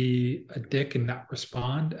want to be a dick and not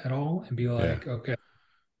respond at all and be Yeah. like, okay,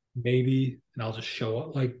 maybe, and I'll just show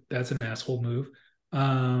up. Like, that's an asshole move.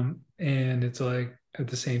 And it's like, at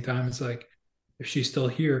the same time, it's like, if she's still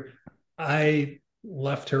here, I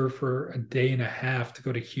left her for a day and a half to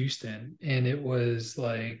go to Houston. And it was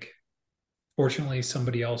like, fortunately,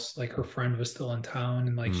 somebody else, like her friend, was still in town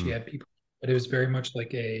and like she Mm. had people, but it was very much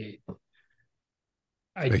like I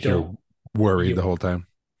Like you're don't worried the whole time.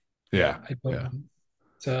 Yeah. I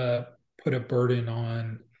don't put a burden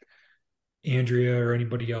on Andrea or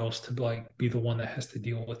anybody else to like be the one that has to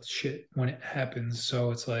deal with shit when it happens.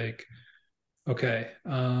 So it's like, okay,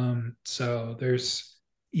 so there's,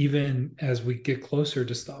 even as we get closer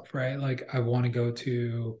to stuff, right? Like I want to go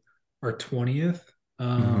to our 20th.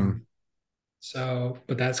 Mhm. So,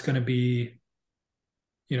 but that's going to be,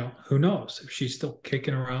 who knows if she's still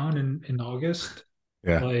kicking around in August,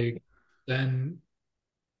 Yeah. like then,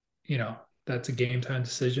 that's a game time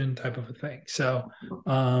decision type of a thing. So,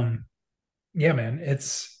 yeah, man,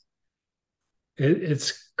 it's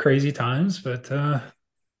crazy times, but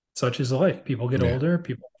such is life. People get Yeah. older,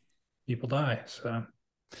 people die. So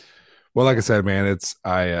Well, like I said, man,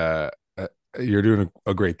 you're doing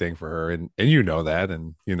a great thing for her, and you know that,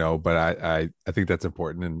 and but I think that's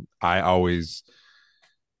important, and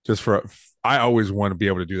just for I always want to be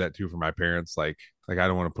able to do that too for my parents. Like I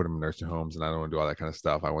don't want to put them in nursing homes, and I don't want to do all that kind of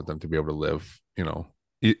stuff. I want them to be able to live,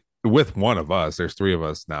 with one of us. There's three of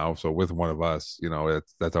us now, so with one of us,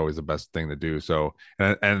 that's always the best thing to do. So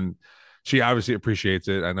and she obviously appreciates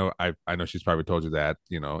it. I know she's probably told you that,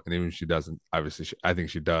 and even if she doesn't, obviously I think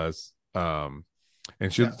she does. And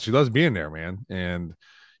yeah, she loves being there, man. And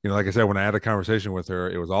like I said, when I had a conversation with her,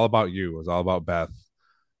 it was all about you. It was all about Beth.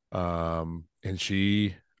 And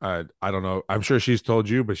I don't know. I'm sure she's told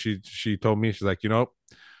you, but she told me, she's like,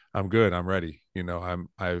 I'm good. I'm ready. yeah.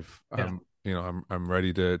 I'm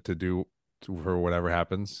ready to do for whatever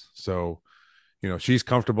happens. So, she's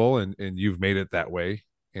comfortable, and you've made it that way.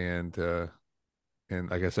 And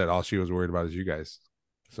like I said, all she was worried about is you guys.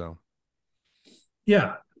 So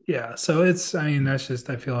Yeah, yeah. So I mean, that's just,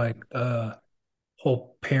 I feel like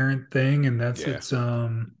whole parent thing, and that's yeah, its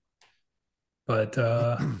but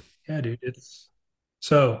yeah, dude, it's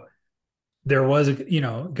so there was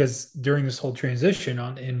because during this whole transition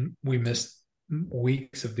and we missed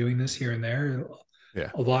weeks of doing this here and there,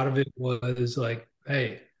 yeah, a lot of it was like,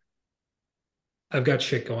 hey, I've got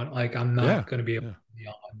shit going, like I'm yeah, not going to be able yeah. to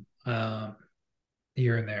be on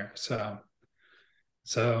here and there. So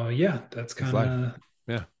yeah, that's It's kind life. of,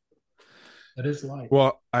 Yeah. that is life.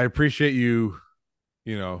 Well, I appreciate you,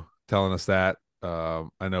 telling us that.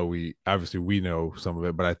 I know we know some of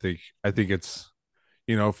it, but I think it's,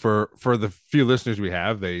 for the few listeners we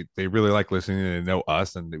have, they really like listening and they know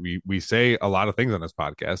us, and we say a lot of things on this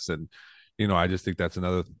podcast, and I just think that's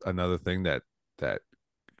another thing that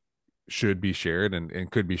should be shared,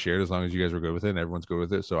 and could be shared, as long as you guys were good with it and everyone's good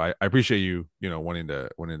with it. So I appreciate you, wanting to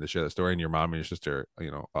share the story, and your mom and your sister,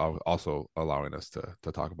 also allowing us to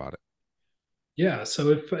talk about it. Yeah, so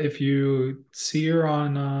if you see her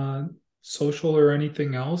on social or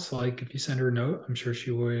anything else, like if you send her a note, I'm sure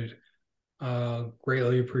she would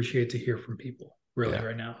greatly appreciate to hear from people. Really, Yeah.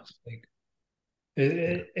 right now, it's like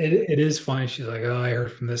it is funny. She's like, "Oh, I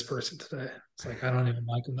heard from this person today." It's like, I don't even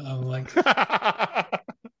like them. I'm like,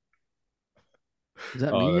 Was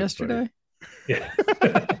that Oh, me that's funny. yesterday? yeah,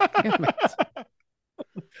 Damn it.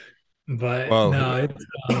 but Well, no, it's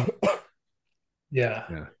yeah.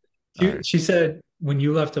 yeah. All She right. she said when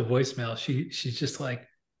you left a voicemail, she's just like,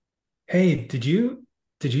 "Hey, did you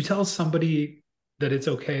tell somebody that it's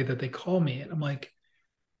okay that they call me?" And I'm like,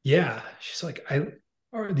 "Yeah." She's like,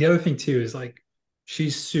 or the other thing too is like,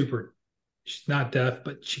 she's not deaf,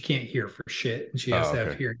 but she can't hear for shit, and she has Oh, to have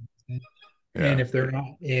okay. hearing. And Yeah. if they're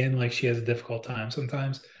not in, like she has a difficult time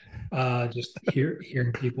sometimes, just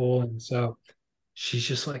hearing people. And so she's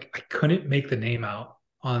just like, I couldn't make the name out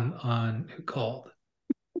on who called.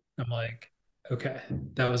 I'm like, okay,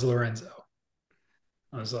 that was Lorenzo.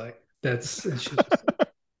 I was like, and she's just like,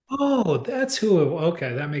 oh, that's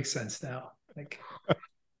okay, that makes sense now. Like,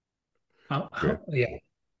 Good. yeah.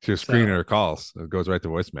 She was screening So her calls. It goes right to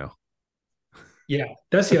voicemail. yeah,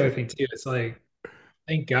 that's the other thing too. It's like,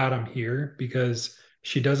 thank God I'm here, because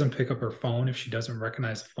she doesn't pick up her phone if she doesn't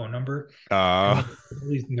recognize the phone number. And Uh then all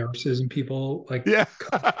these nurses and people like yeah.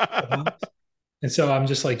 come to the house. And so I'm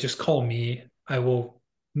just like, just call me. I will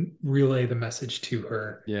relay the message to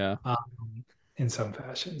her Yeah. in some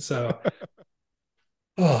fashion. So,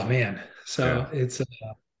 oh man. Yeah. So it's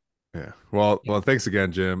Yeah. Well, thanks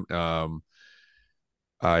again, Jim.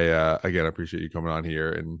 I again appreciate you coming on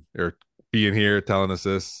here and or being here telling us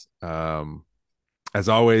this. As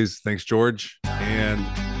always, thanks George, and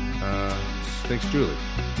thanks Julie.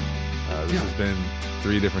 This yeah. has been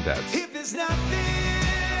Three Different Dads. If there's nothing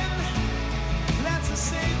left to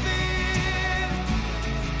say,